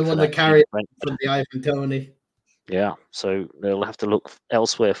linchpin. The one that carried from the Ivan Toney. Yeah, so they'll have to look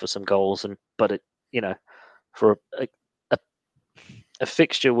elsewhere for some goals, but for a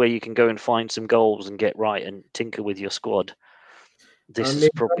fixture where you can go and find some goals and get right and tinker with your squad. This is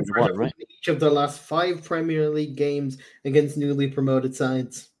probably the one, right? Each of the last 5 Premier League games against newly promoted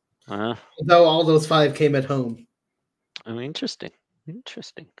sides. Though all those 5 came at home. Oh, interesting.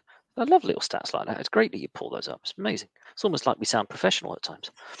 I love little stats like that. It's great that you pull those up. It's amazing. It's almost like we sound professional at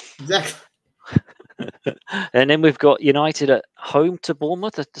times. Exactly. And then we've got United at home to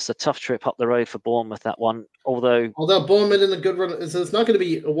Bournemouth. It's a tough trip up the road for Bournemouth, that one. Although Bournemouth in a good run, so it's not going to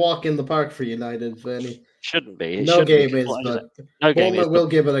be a walk in the park for United. Shouldn't be. No game is, but Bournemouth will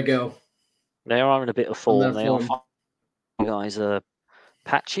give it a go. They are in a bit of form. They are guys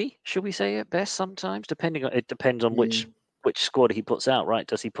patchy, should we say, at best sometimes, it depends on which squad he puts out, right?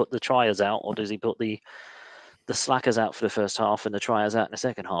 Does he put the triers out, or does he put the slackers out for the first half and the triers out in the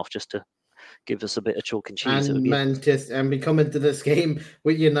second half, just to give us a bit of chalk and cheese? And we come into this game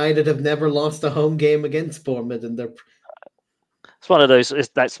with United have never lost a home game against Bournemouth, and they're it's one of those.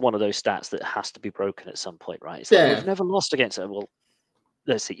 That's one of those stats that has to be broken at some point, right? It's like, we've never lost against it. Well,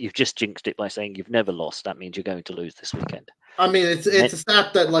 let's see. You've just jinxed it by saying you've never lost. That means you're going to lose this weekend. I mean, it's a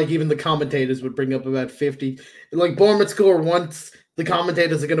stat that even the commentators would bring up about 50. Like Bournemouth score once, the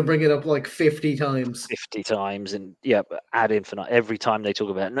commentators are going to bring it up 50 times. 50 times, and ad infinitum every time they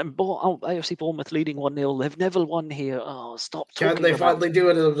talk about it. And AFC Bournemouth leading 1-0. They've never won here. Oh, stop talking. Can they finally do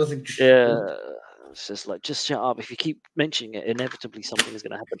it? It's just like, just shut up. If you keep mentioning it, inevitably something is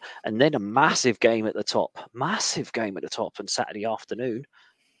going to happen. And then a massive game at the top. On Saturday afternoon.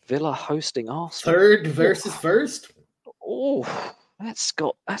 Villa hosting Arsenal. Third versus first. Oh,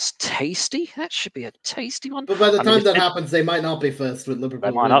 That's tasty. That should be a tasty one. But by the time that happens, they might not be first with Liverpool.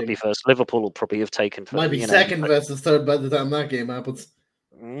 They might not be first. Liverpool will probably have taken. Might be second versus third by the time that game happens.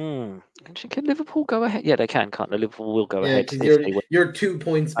 Can Liverpool go ahead? Yeah, they can, can't they? Liverpool will go ahead. You're 2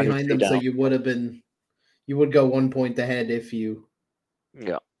 points behind them, so you would go 1 point ahead if you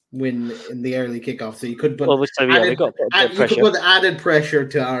win in the early kickoff. So you could put added pressure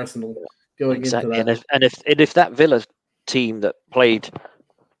to Arsenal going into that. And if that Villa team that played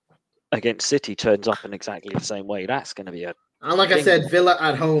against City turns up in exactly the same way, that's going to be And like I said, Villa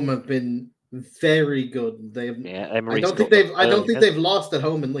at home have been very good. I don't think they've lost at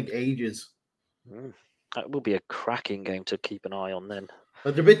home in like ages. That will be a cracking game to keep an eye on then.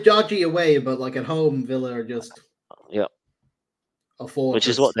 But they're a bit dodgy away, but like at home, Villa are just a fortress. Which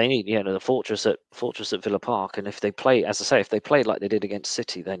is what they need, the fortress at Villa Park. And if they play, as I say, if they play like they did against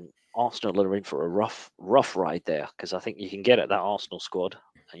City, then Arsenal are in for a rough ride there, because I think you can get at that Arsenal squad.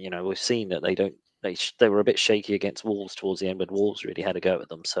 And, we've seen that they were a bit shaky against Wolves towards the end, but Wolves really had a go at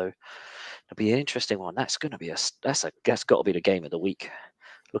them. So it'll be an interesting one. That's going to be that's got to be the game of the week.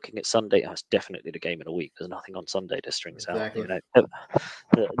 Looking at Sunday, that's definitely the game of the week. There's nothing on Sunday to strings out.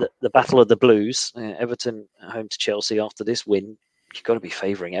 The battle of the Blues, Everton home to Chelsea after this win. You've got to be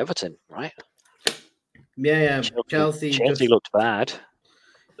favouring Everton, right? Yeah. Chelsea looked bad.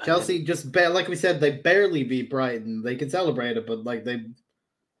 Chelsea just like we said, they barely beat Brighton. They can celebrate it, but like they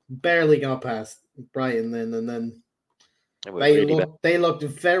barely got past Brighton then, and then they looked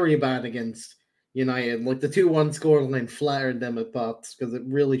very bad against United. Like the 2-1 scoreline flattered them at pots because it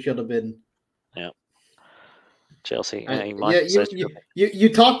really should have been. Yeah. Chelsea. You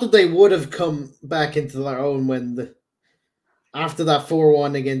thought that they would have come back into their own after that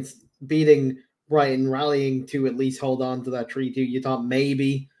 4-1 against beating Brighton, rallying to at least hold on to that 3-2. You thought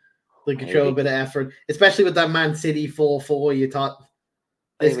maybe they could show a bit of effort, especially with that Man City 4-4. You thought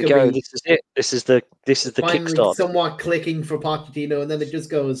this could go. This is it. This is the kickstart. Somewhat clicking for Pochettino, and then it just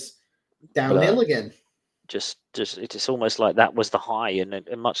goes downhill again. It's almost like that was the high, and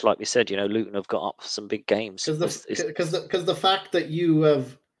much like we said, Luton have got up some big games because the fact that you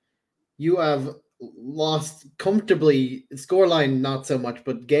have lost comfortably, scoreline not so much,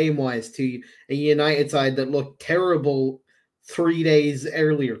 but game wise to a United side that looked terrible 3 days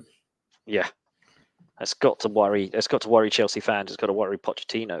earlier. Yeah. That's got to worry Chelsea fans. It's got to worry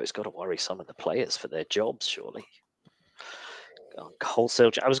Pochettino. It's got to worry some of the players for their jobs, surely. I was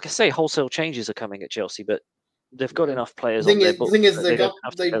going to say wholesale changes are coming at Chelsea, but they've got enough players on their books. The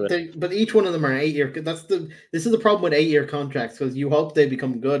thing is, but each one of them are 8 year. This is the problem with 8-year contracts, because you hope they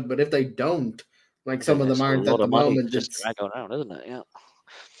become good, but if they don't, like some of them aren't at the moment, just drag around, isn't it? Yeah.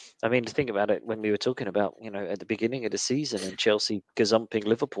 I mean, think about it when we were talking about, at the beginning of the season and Chelsea gazumping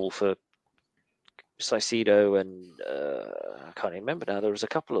Liverpool for Caicedo and I can't remember now. There was a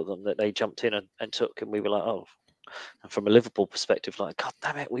couple of them that they jumped in and took, and we were like, oh. And from a Liverpool perspective, like, God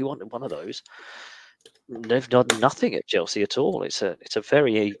damn it, we wanted one of those. They've done nothing at Chelsea at all. It's a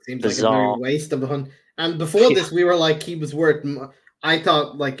very bizarre like a very waste of one. And before this, we were like, he was worth. I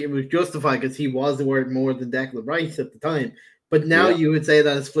thought like it was justified because he was worth more than Declan Rice at the time. But now you would say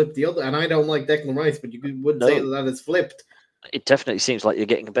that it's flipped the other. And I don't like Declan Rice, but you wouldn't say that it's flipped. It definitely seems like you're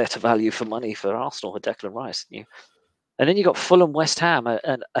getting a better value for money for Arsenal with Declan Rice. And then you got Fulham, West Ham,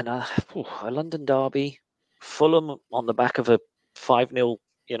 and a London derby. Fulham on the back of a 5-0,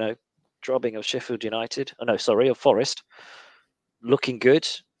 drubbing of Sheffield United. Of Forest. Looking good.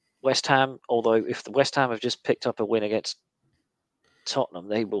 West Ham, although if the West Ham have just picked up a win against Tottenham,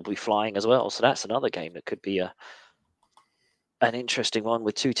 they will be flying as well. So that's another game that could be an interesting one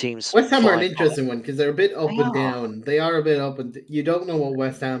with two teams. West Ham are an interesting one because they're a bit up and down. They are a bit up and you don't know what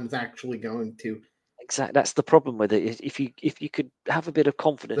West Ham is actually going to. Exactly, that's the problem with it. If you could have a bit of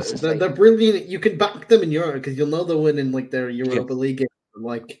confidence, they're brilliant. You can back them in Europe because you'll know they'll win in like their Europa League game.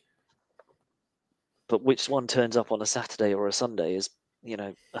 Like, but which one turns up on a Saturday or a Sunday is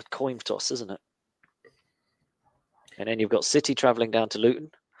a coin toss, isn't it? And then you've got City travelling down to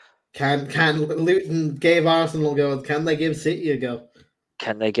Luton. Can Luton gave Arsenal a go? Can they give City a go?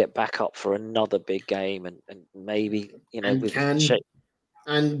 Can they get back up for another big game and maybe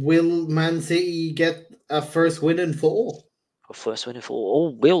and will Man City get a first win in 4? A first win in 4,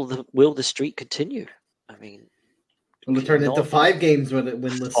 or will the streak continue? I mean, will it turn into 5 games with it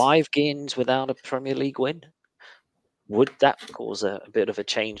winless? 5 games without a Premier League win? Would that cause a bit of a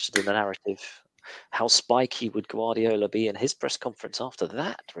change to the narrative? How spiky would Guardiola be in his press conference after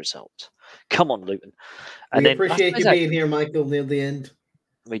that result? Come on, Luton. And we appreciate you being here, Michael, near the end.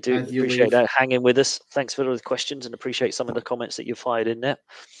 We do appreciate that, hanging with us. Thanks for all the questions and appreciate some of the comments that you fired in there.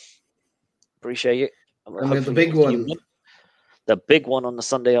 Appreciate it. And the big one. the big one on the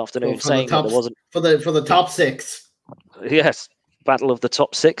Sunday afternoon, saying that there wasn't for the top six. Yes, battle of the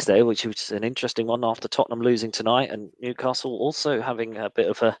top six there, which was an interesting one after Tottenham losing tonight and Newcastle also having a bit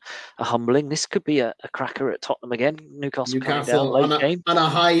of a humbling. This could be a cracker at Tottenham again. Newcastle coming down late game. On a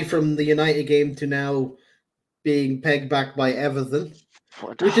high from the United game to now being pegged back by Everton,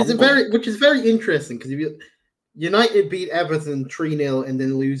 which is very interesting because if United beat Everton 3-0 and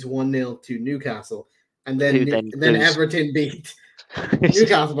then lose 1-0 to Newcastle, and then Everton beat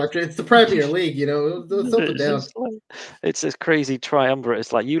Newcastle. But it's the Premier League, it's up and down. It's this crazy triumvirate.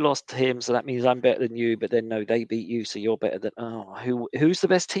 It's like you lost to him, so that means I'm better than you. But then no, they beat you, so you're better than. Who's the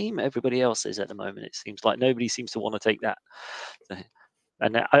best team? Everybody else is at the moment. It seems like nobody seems to want to take that.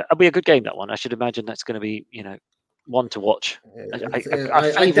 And it'll be a good game, that one. I should imagine that's going to be one to watch.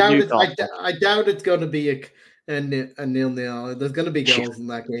 I doubt it's going to be a 0-0. There's going to be goals in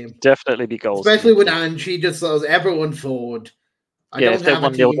that game. Definitely be goals, especially with Ange. Just throws everyone forward. I don't have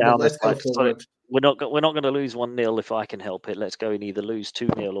a team, but let's go forward. We're not going to lose 1-0 if I can help it. Let's go and either lose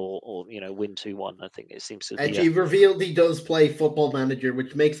 2-0 or win 2-1. I think it seems to be. And he revealed he does play Football Manager,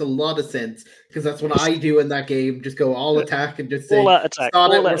 which makes a lot of sense because that's what I do in that game. Just go all attack and just say, all out attack,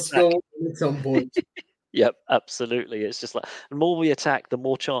 we're scoring at some point. Yep, absolutely. It's just like the more we attack, the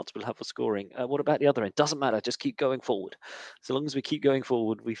more chance we'll have for scoring. What about the other end? Doesn't matter. Just keep going forward. So long as we keep going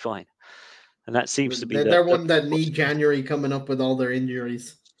forward, we're fine. And that seems to be they're one that need January coming up with all their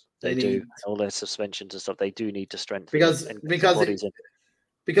injuries. They do all their suspensions and stuff. They do need to strengthen because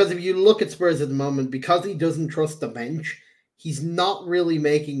if you look at Spurs at the moment, because he doesn't trust the bench, he's not really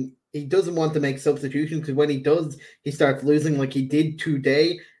making. He doesn't want to make substitutions because when he does, he starts losing like he did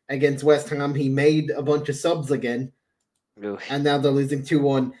today against West Ham. He made a bunch of subs again, and now they're losing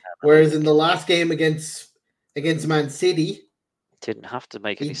 2-1. Whereas in the last game against Man City, didn't have to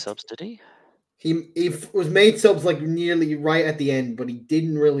make any subs, did he? He was made subs like nearly right at the end, but he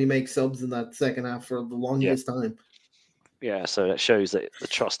didn't really make subs in that second half for the longest time. Yeah, so that shows that the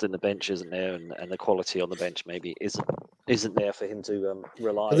trust in the bench isn't there, and the quality on the bench maybe isn't there for him to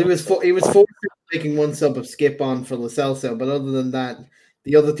rely on. He was forced making one sub of Skip on for Lo Celso, but other than that,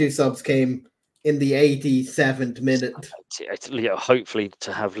 the other two subs came in the 87th minute. Hopefully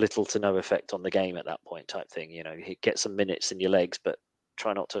to have little to no effect on the game at that point type thing. You get some minutes in your legs, but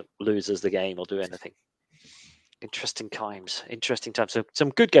try not to lose as the game or do anything. Interesting times. So some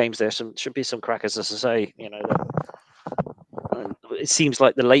good games there. Should be some crackers, as I say. It seems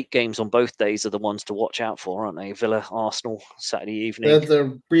like the late games on both days are the ones to watch out for, aren't they? Villa, Arsenal, Saturday evening.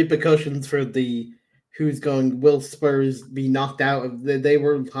 The repercussions for will Spurs be knocked out? They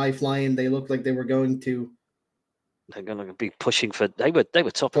were high flying. They looked like they were going to. They're going to be pushing for. They were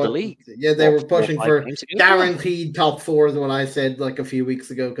top of the league. Yeah, they were pushing for guaranteed top four, is what I said like a few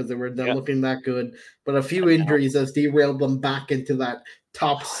weeks ago because they were not looking that good. But a few injuries has derailed them back into that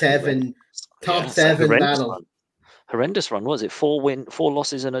top seven battle. Horrendous run. Was it 4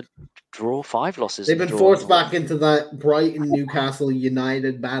 losses and a draw? 5 losses. They've been forced back into that Brighton, Newcastle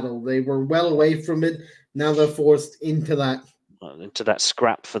United battle. They were well away from it. Now they're forced into that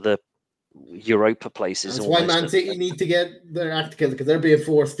scrap for the Europa places. That's why Man City need to get their act together because they're being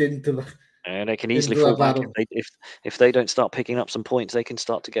forced into the. And they can easily fall back if they don't start picking up some points. They can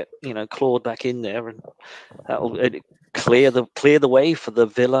start to get clawed back in there, and that'll clear the way for the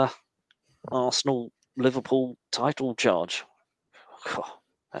Villa, Arsenal, Liverpool title charge. Oh,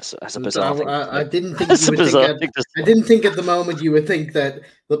 that's a bizarre thing. I didn't think you would think. I didn't think at the moment you would think that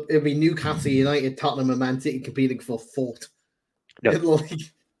it'd be Newcastle United, Tottenham, and Man City competing for fourth.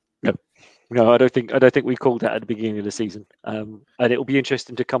 No, I don't think we called that at the beginning of the season. And it'll be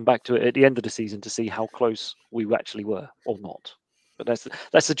interesting to come back to it at the end of the season to see how close we actually were or not. But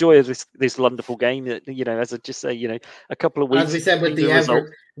that's the joy of this wonderful game. That as I just say, a couple of weeks. As we said with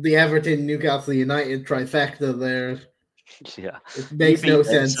the Everton Newcastle United trifecta there. Yeah, it makes no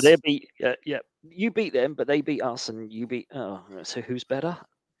sense. So they beat. You beat them, but they beat us, and you beat. Oh, so who's better?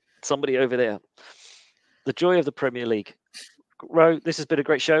 Somebody over there. The joy of the Premier League. Ro, this has been a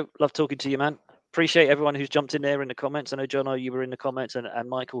great show. Love talking to you, man. Appreciate everyone who's jumped in there in the comments. I know, Jono, you were in the comments, and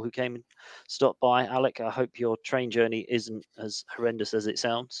Michael, who came and stopped by. Alec, I hope your train journey isn't as horrendous as it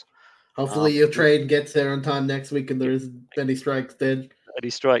sounds. Hopefully your train gets there on time next week and there isn't any strikes then. Any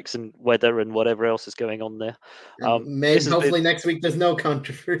strikes and weather and whatever else is going on there. Hopefully next week there's no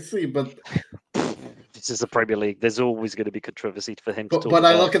controversy, but... This is the Premier League. There's always going to be controversy for him to talk about. But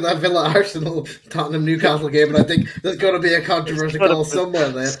I look at that Villa Arsenal Tottenham Newcastle game and I think there's going to be a controversy somewhere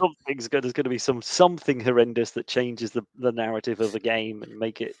there. There's going to be something horrendous that changes the narrative of a game and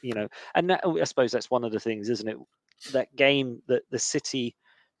make it, and that, I suppose that's one of the things, isn't it? That game, the City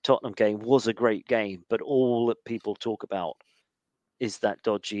Tottenham game was a great game, but all that people talk about is that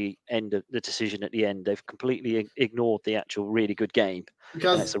dodgy end of the decision at the end. They've completely ignored the actual really good game.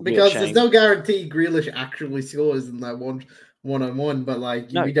 Because there's no guarantee Grealish actually scores in that one-on-one, but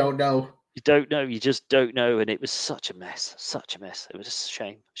we don't know. You don't know. You just don't know. And it was such a mess. Such a mess. It was a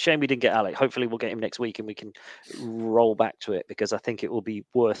shame. Shame we didn't get Alec. Hopefully we'll get him next week and we can roll back to it, because I think it will be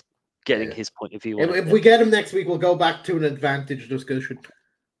worth getting his point of view on it. If we get him next week, we'll go back to an advantage discussion.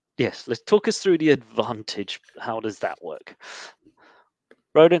 Yes, let's talk us through the advantage. How does that work?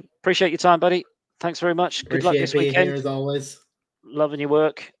 Roden, appreciate your time, buddy. Thanks very much. Good luck this weekend. Here as always. Loving your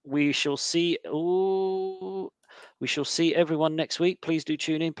work. We shall see. We shall see everyone next week. Please do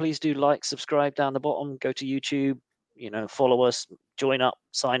tune in. Please do like, subscribe down the bottom. Go to YouTube. Follow us, join up,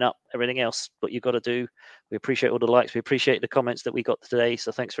 sign up, everything else. What you've got to do. We appreciate all the likes. We appreciate the comments that we got today.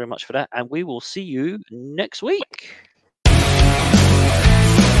 So thanks very much for that. And we will see you next week.